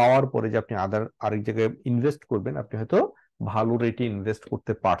টাকাটা পাওয়ার পরে যে আপনি আরেক জায়গায় ইনভেস্ট করবেন, আপনি হয়তো ভালো রেটে ইনভেস্ট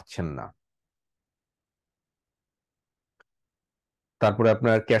করতে পারছেন না। তারপরে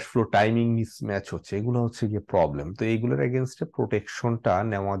আপনার ক্যাশ ফ্লো টাইমিং মিসম্যাচ হচ্ছে, এগুলো হচ্ছে গিয়ে প্রবলেম। তো এইগুলোর এগেনস্টে প্রোটেকশনটা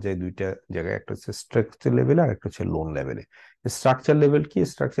নেওয়া যায় দুইটা জায়গায়, একটা হচ্ছে স্ট্রাকচার লেভেলে আর একটা হচ্ছে লোন লেভেলে। স্ট্রাকচার লেভেল কি?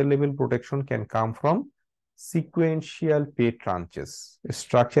 Structure level protection can come from sequential pay ট্রাঞ্চেস।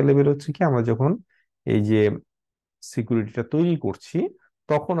 Structure level হচ্ছে কি, আমরা যখন এই যে সিকিউরিটিটা তৈরি করছি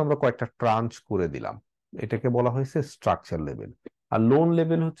তখন আমরা কয়েকটা ট্রাঞ্চ করে দিলাম, এটাকে বলা হয়েছে স্ট্রাকচার লেভেল। আর লোন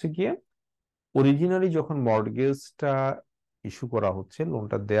লেভেল হচ্ছে গিয়ে অরিজিনালি যখন মর্টগেজটা ইস্যু করা হচ্ছে,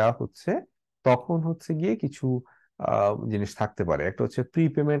 লোনটা দেয়া হচ্ছে, তখন হচ্ছে গিয়ে কিছু জিনিস থাকতে পারে। একটা হচ্ছে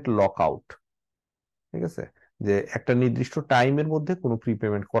প্রিপেমেন্ট লক আউট, ঠিক আছে, যে একটা নির্দিষ্ট টাইমের মধ্যে কোনো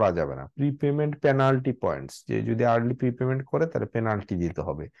প্রিপেমেন্ট করা যাবে না। প্রিপেমেন্ট পেনাল্টি পয়েন্টস, যে যদি আর্লি প্রিপেমেন্ট করে তাহলে পেনাল্টি দিতে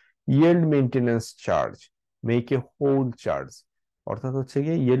হবে। Yield maintenance charge, make a whole charge, অর্থাৎ হচ্ছে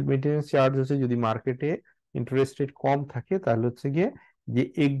গিয়ে ইয়েল্ড মেইনটেনেন্স চার্জ হচ্ছে যদি মার্কেটে ইন্টারেস্ট রেট কম থাকে তাহলে হচ্ছে গিয়ে যে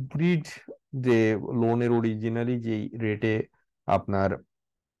এগ্রিড, যে লোনের অরিজিনালি যে রেটে আপনার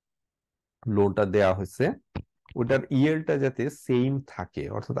লোনটা দেয়া হয়েছে ওটার ইয়েলটা যাতে সেম থাকে,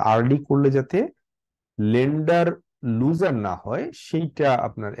 অর্থাৎ আর্লি করলে যাতে লেন্ডার লুজার না হয়, সেইটা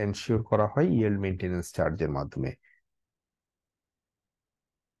আপনার এনশিওর করা হয় ইয়েল্ড মেইনটেনেন্স চার্জের মাধ্যমে।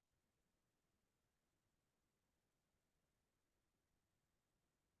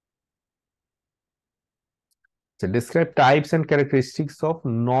 So describe types and characteristics of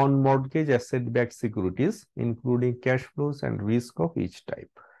non-mortgage asset-backed securities, including cash flows and risk of each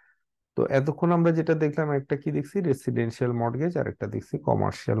type. তো এতক্ষণ আমরা যেটা দেখলাম, একটা কি দেখছি? রেসিডেন্সিয়াল মর্টগেজ, আর একটা দেখছি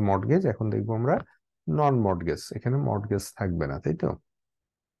কমার্শিয়াল মর্টগেজ। এখন দেখবো আমরা নন মর্টগেজ। এখানে মর্টগেজ থাকবে না, তাই তো?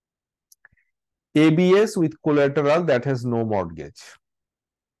 ABS with collateral that has no mortgage,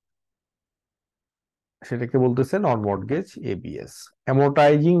 সেটাকে বলতেছে নন মর্টগেজ এবিএস।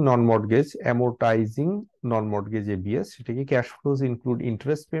 অ্যামোর্টাইজিং নন মর্টগেজ এবিএস, সেটাকে cash flows include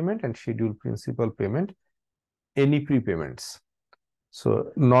interest payment and schedule principal payment, any প্রিপেমেন্টস। So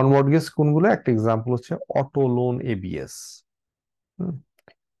non mortgage কোনগুলো? একটা এক্সাম্পল হচ্ছে অটো লোন এবিএস।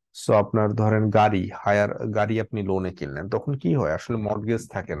 সো আপনার ধরেন গাড়ি আপনি লোনে কিনলেন, তখন কি হয়? আসলে মর্টগেজ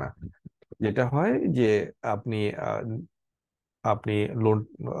থাকে না। যেটা হয় যে আপনি আপনি লোন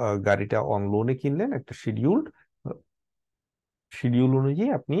গাড়িটা অন লোনে কিনলেন, একটা শিডিউল অনুযায়ী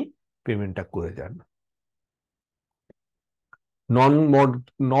আপনি পেমেন্টটা করে যান। নন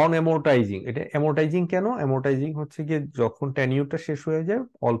নন অ্যামোর্টাইজিং, এটা অ্যামোর্টাইজিং কেন? অ্যামোর্টাইজিং হচ্ছে গিয়ে যখন টেনিউরটা শেষ হয়ে যায়,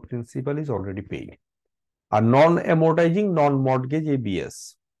 all principal is already paid. R non অ্যামোর্টাইজিং non mortgage ABS,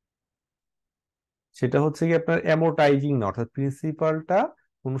 সেটা হচ্ছে কি আপনার অ্যামোর্টাইজিং না, অর্থাৎ প্রিন্সিপালটা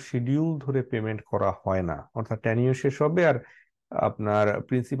কোনো শিডিউল ধরে পেমেন্ট করা হয় না, অর্থাৎ টেনিউর শেষ হবে আর আপনার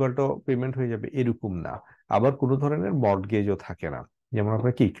প্রিন্সিপালটাও পেমেন্ট হয়ে যাবে, এরকম না। আবার কোনো ধরনের মর্টগেজও থাকে না। যেমন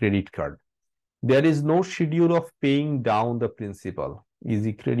আপনার কি credit card, there is no schedule of paying down the principal,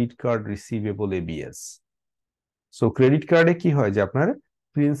 easy credit card receivable ABS. So credit কার্ডে কি হয়, যে আপনার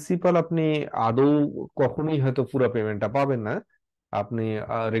প্রিন্সিপাল আপনি আদৌ কখনোই হয়তো পুরো পেমেন্টটা পাবেন না, আপনি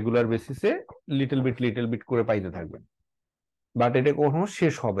রেগুলার বেসিসে লিটল বিট করে পাইতে থাকবেন, বাট এটা কখনো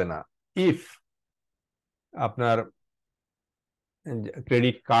শেষ হবে না ইফ আপনার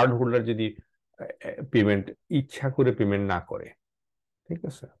ক্রেডিট কার্ড হোল্ডার যদি পেমেন্ট ইচ্ছা করে পেমেন্ট না করে, ঠিক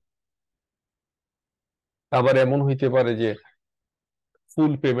আছে? আবার এমন হইতে পারে যে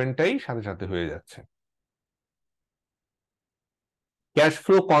ফুল পেমেন্টটাই সাথে সাথে হয়ে যাচ্ছে। Cash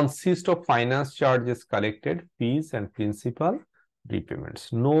flow consists of finance charges collected, fees and principal repayments.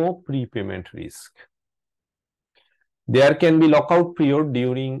 No prepayment risk. There can be lockout period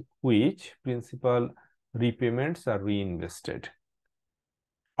during which principal repayments are reinvested.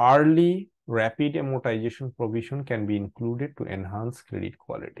 Early rapid amortization provision can be included to enhance credit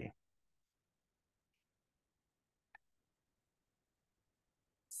quality.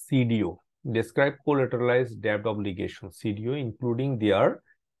 CDO. Describe collateralized debt obligation, CDO, including their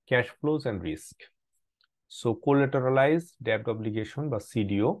cash flows and risk. So collateralized debt obligation বা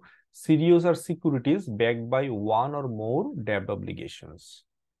CDO. CDOs are securities backed by one or more debt obligations.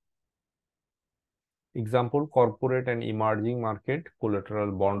 Example, corporate and emerging market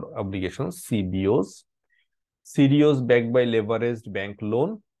collateral bond obligations, CBOs. CDOs backed by leveraged bank loan.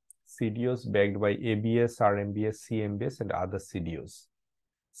 CDOs backed by ABS, RMBS, CMBS, and other CDOs.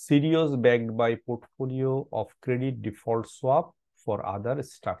 CDOs backed by portfolio of credit default swap for other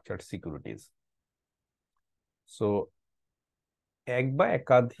structured securities. So এক বা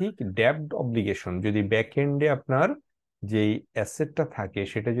একাধিক ডেব্ট obligation যদি ব্যাকএন্ডে আপনার যেই অ্যাসেটটা থাকে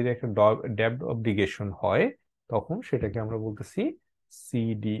সেটা যদি একটা ডেব্ট অব্লিগেশন হয় তখন সেটাকে আমরা বলতেছি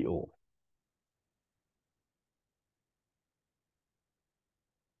সিডিও।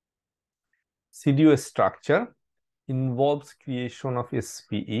 সিডিও structure involves creation of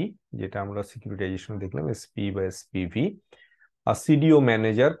SPE, যেটা আমরা সিকিউরিটাইজেশন দেখলাম, SPE বা SPV. A CDO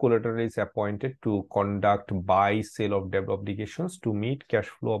manager collateral is appointed to conduct buy sale of debt obligations to meet cash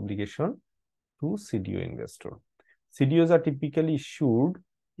flow obligation to CDO investor. CDOs are typically issued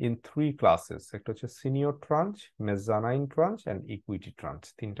in three classes. একটা হচ্ছে senior tranche, mezzanine tranche and equity tranche.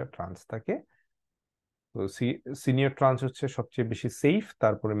 তিনটা tranche থাকে। তো senior trans হচ্ছে সবচেয়ে বেশি safe,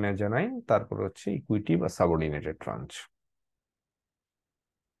 তারপরে mezzanine, তারপরে হচ্ছে ইকুইটি বা subordinated trans.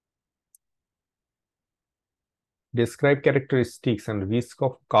 Describe characteristics and risk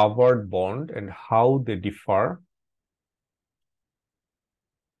of covered bond and how they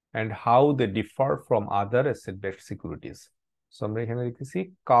differ from other asset-backed securities. So আমরা এখানে লিখতেছি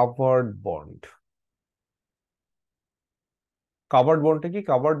covered bond. Covered bond কি?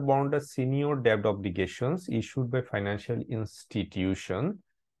 Covered bond are senior debt obligations issued by financial institution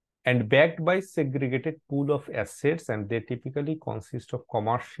and backed by segregated pool of assets, and they typically consist of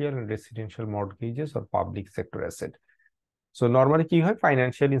commercial and residential mortgages or public sector asset. So normally কি হয়,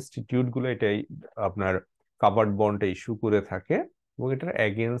 financial institute গুলো এটাই আপনার covered বন্ডটা issue করে থাকে এবং এটার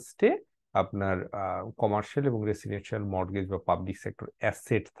এগেনস্টে আপনার কমার্শিয়াল এবং রেসিডেন্সিয়াল মর্টগেজ বা পাবলিক সেক্টর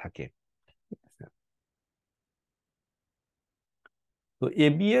অ্যাসেট থাকে। তো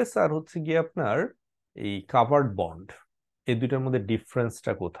এবিএস আর হচ্ছে গিয়ে আপনার এই কাভার্ড বন্ড, এই দুইটার মধ্যে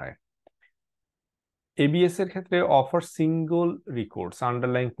ডিফারেন্সটা কোথায়? এবিএস এর ক্ষেত্রে offer single recourse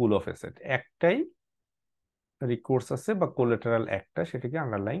underlying pool of asset, একটাই রিকোর্স আছে বা কোলাটেরাল একটা, সেটাকে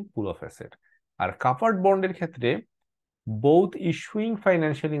underlying pool of asset. R covered বন্ডের ক্ষেত্রে both issuing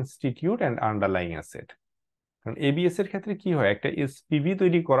financial institute and underlying asset। কারণ এবিএস এর ক্ষেত্রে কি হয়, একটা এসপিভি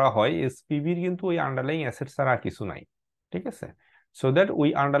তৈরি করা হয়, এসপিভির কিন্তু ওই আন্ডারলাইং অ্যাসেট ছাড়া কিছু নাই, ঠিক আছে? সো দ্যাট ওই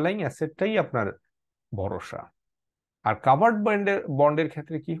আন্ডারলাইং অ্যাসেটটাই আপনার ভরসা। আর কাভার্ড বন্ডের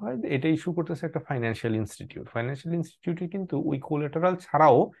ক্ষেত্রে কি হয়, এটা ইস্যু করতেছে একটা ফাইন্যান্সিয়াল ইনস্টিটিউট, ফাইন্যান্সিয়াল ইনস্টিটিউটের কিন্তু ওই কোলাটেরাল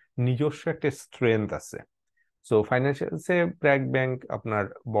ছাড়াও নিজস্ব একটা স্ট্রেংথ আছে। সো ফাইন্যান্সিয়াল সে ব্র্যাক ব্যাংক আপনার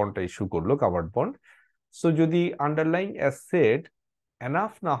বন্ডটা ইস্যু করলো, কাভার্ড বন্ড। সো যদি আন্ডারলাইং অ্যাসেট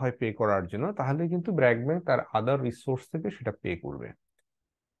এনাফ না হয় পে করার জন্য, তাহলে কিন্তু ব্র্যাক ব্যাংক তার আদার রিসোর্স থেকে সেটা পে করবে,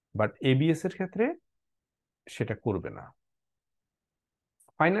 বাট এবিএস এর ক্ষেত্রে সেটা করবে না।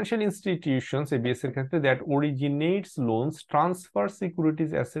 ফাইন্যান্সিয়াল ইনস্টিটিউশনস এবিএস এর ক্ষেত্রে that originates loans transfer securities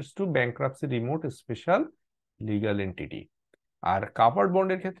assets two bankruptcy remote special legal entity. R covered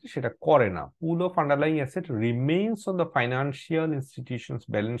বন্ডের ক্ষেত্রে সেটা করে না, পুল of underlying asset remains on the financial institutions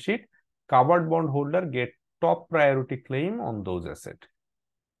balance sheet, covered bond holder gate top priority claim on those asset.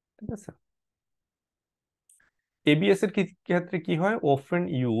 ঠিক আছে? ABS এর ক্ষেত্রে কি হয়, often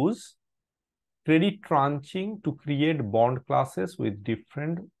use credit tranching to create bond classes with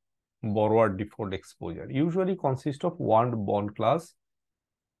different borrower default exposure, usually consist of one bond class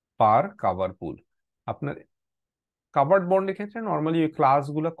per cover pool। আপনার covered বন্ডের ক্ষেত্রে normally ওই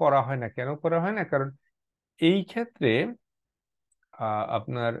ক্লাসগুলো করা হয় না। কেন করা হয় না? কারণ এই ক্ষেত্রে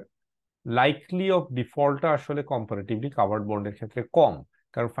আপনার লাইকলি অফ ডিফল্টটা আসলে কম্পারেটিভলি কাভার্ড বন্ডের ক্ষেত্রে কম,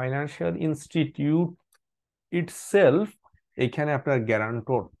 কারণ ফাইন্যান্সিয়াল ইনস্টিটিউট ইটসেলফ এখানে আপনার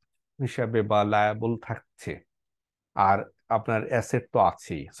গ্যারান্টর হিসাবে বা লায়াবল থাকছে, আর আপনার অ্যাসেট তো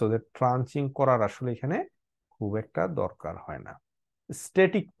আছেই, সো দ্যাট ট্রাঞ্চিং করার আসলে এখানে খুব একটা দরকার হয় না।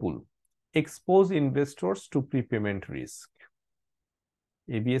 স্ট্যাটিক পুল expose investors two prepayment risk.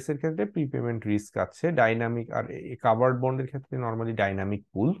 ABS এর ক্ষেত্রে প্রিপেমেন্ট রিস্ক আছে, ডাইনামিক, আর কাভার্ড বন্ডের ক্ষেত্রে নর্মালি ডাইনামিক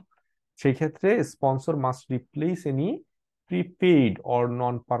পুল। সেই ক্ষেত্রে sponsor must replace any prepaid or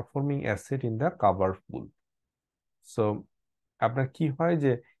non performing asset in the cover pool. So আপনার কি হয়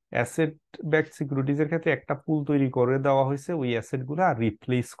যে অ্যাসেট ব্যাক সিকিউরিটিজ এর ক্ষেত্রে একটা পুল তৈরি করে দেওয়া হয়েছে, ওই অ্যাসেট গুলো আর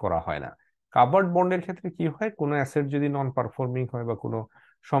রিপ্লেস করা হয় না। কাভার্ড বন্ডের ক্ষেত্রে কি হয়, কোনো অ্যাসেট যদি নন পারফর্মিং হয় বা কোনো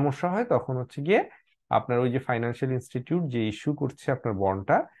সমস্যা হয়, তখন হচ্ছে গিয়ে আপনার ওই যে ফাইন্যান্সিয়াল ইনস্টিটিউট যে ইস্যু করছে আপনার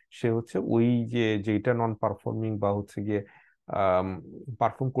বন্ডটা, সে হচ্ছে ওই যে যেটা নন পারফর্মিং বা হচ্ছে গিয়ে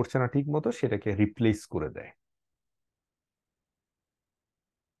পারফর্ম করছে না ঠিক মতো, সেটাকে রিপ্লেস করে দেয়।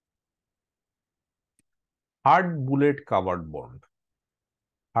 Hard bullet covered bond.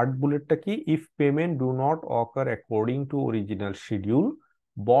 Hard বুলেটটা কি? If payment do not ochre according to original schedule,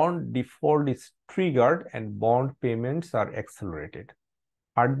 bond default is triggered and bond payments R accelerated.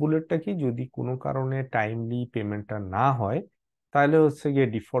 Hard বুলেটটা কি? যদি কোনো কারণে টাইমলি পেমেন্টটা না হয়, তাহলে হচ্ছে গিয়ে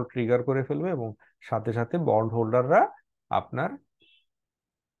ডিফল্ট ট্রিগার করে ফেলবে এবং সাথে সাথে বন্ড হোল্ডাররা আপনার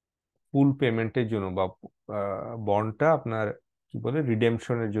ফুল পেমেন্টের জন্য বা বন্ডটা আপনার কি বলে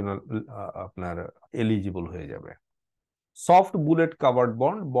রিডেমশনের জন্য আপনার এলিজিবল হয়ে যাবে। Soft bullet covered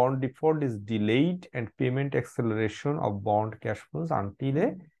bond default is delayed and payment acceleration of bond cash flows until a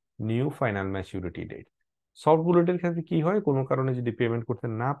new final maturity date. Soft বুলেটের ক্ষেত্রে কি হয়, কোনো কারণে যদি পেমেন্ট করতে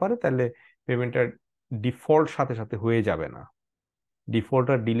না পারে তাহলে পেমেন্টটা ডিফল্ট সাথে সাথে হয়ে যাবে না,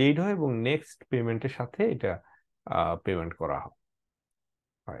 ডিফল্টটা ডিলেইড হয় এবং নেক্সট পেমেন্টের সাথে এটা পেমেন্ট করা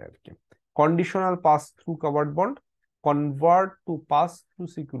হয় আর কি। Conditional pass through covered bond convert to pass through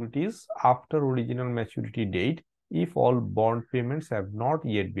securities after original maturity date if all bond payments have not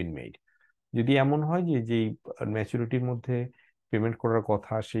yet been made. যদি এমন হয় যে যেই ম্যাচুরিটির মধ্যে পেমেন্ট করার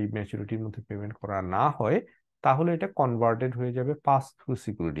কথা সেই ম্যাচুরিটির মধ্যে পেমেন্ট করা না হয়, তাহলে এটা কনভার্টেড হয়ে যাবে pass through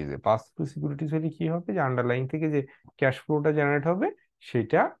সিকিউরিটিজে। Pass through securities হলে কি হবে, যে আন্ডারলাইন থেকে যে ক্যাশ ফ্লোটা জেনারেট হবে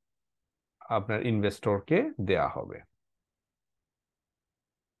সেটা আপনার ইনভেস্টরকে দেয়া হবে।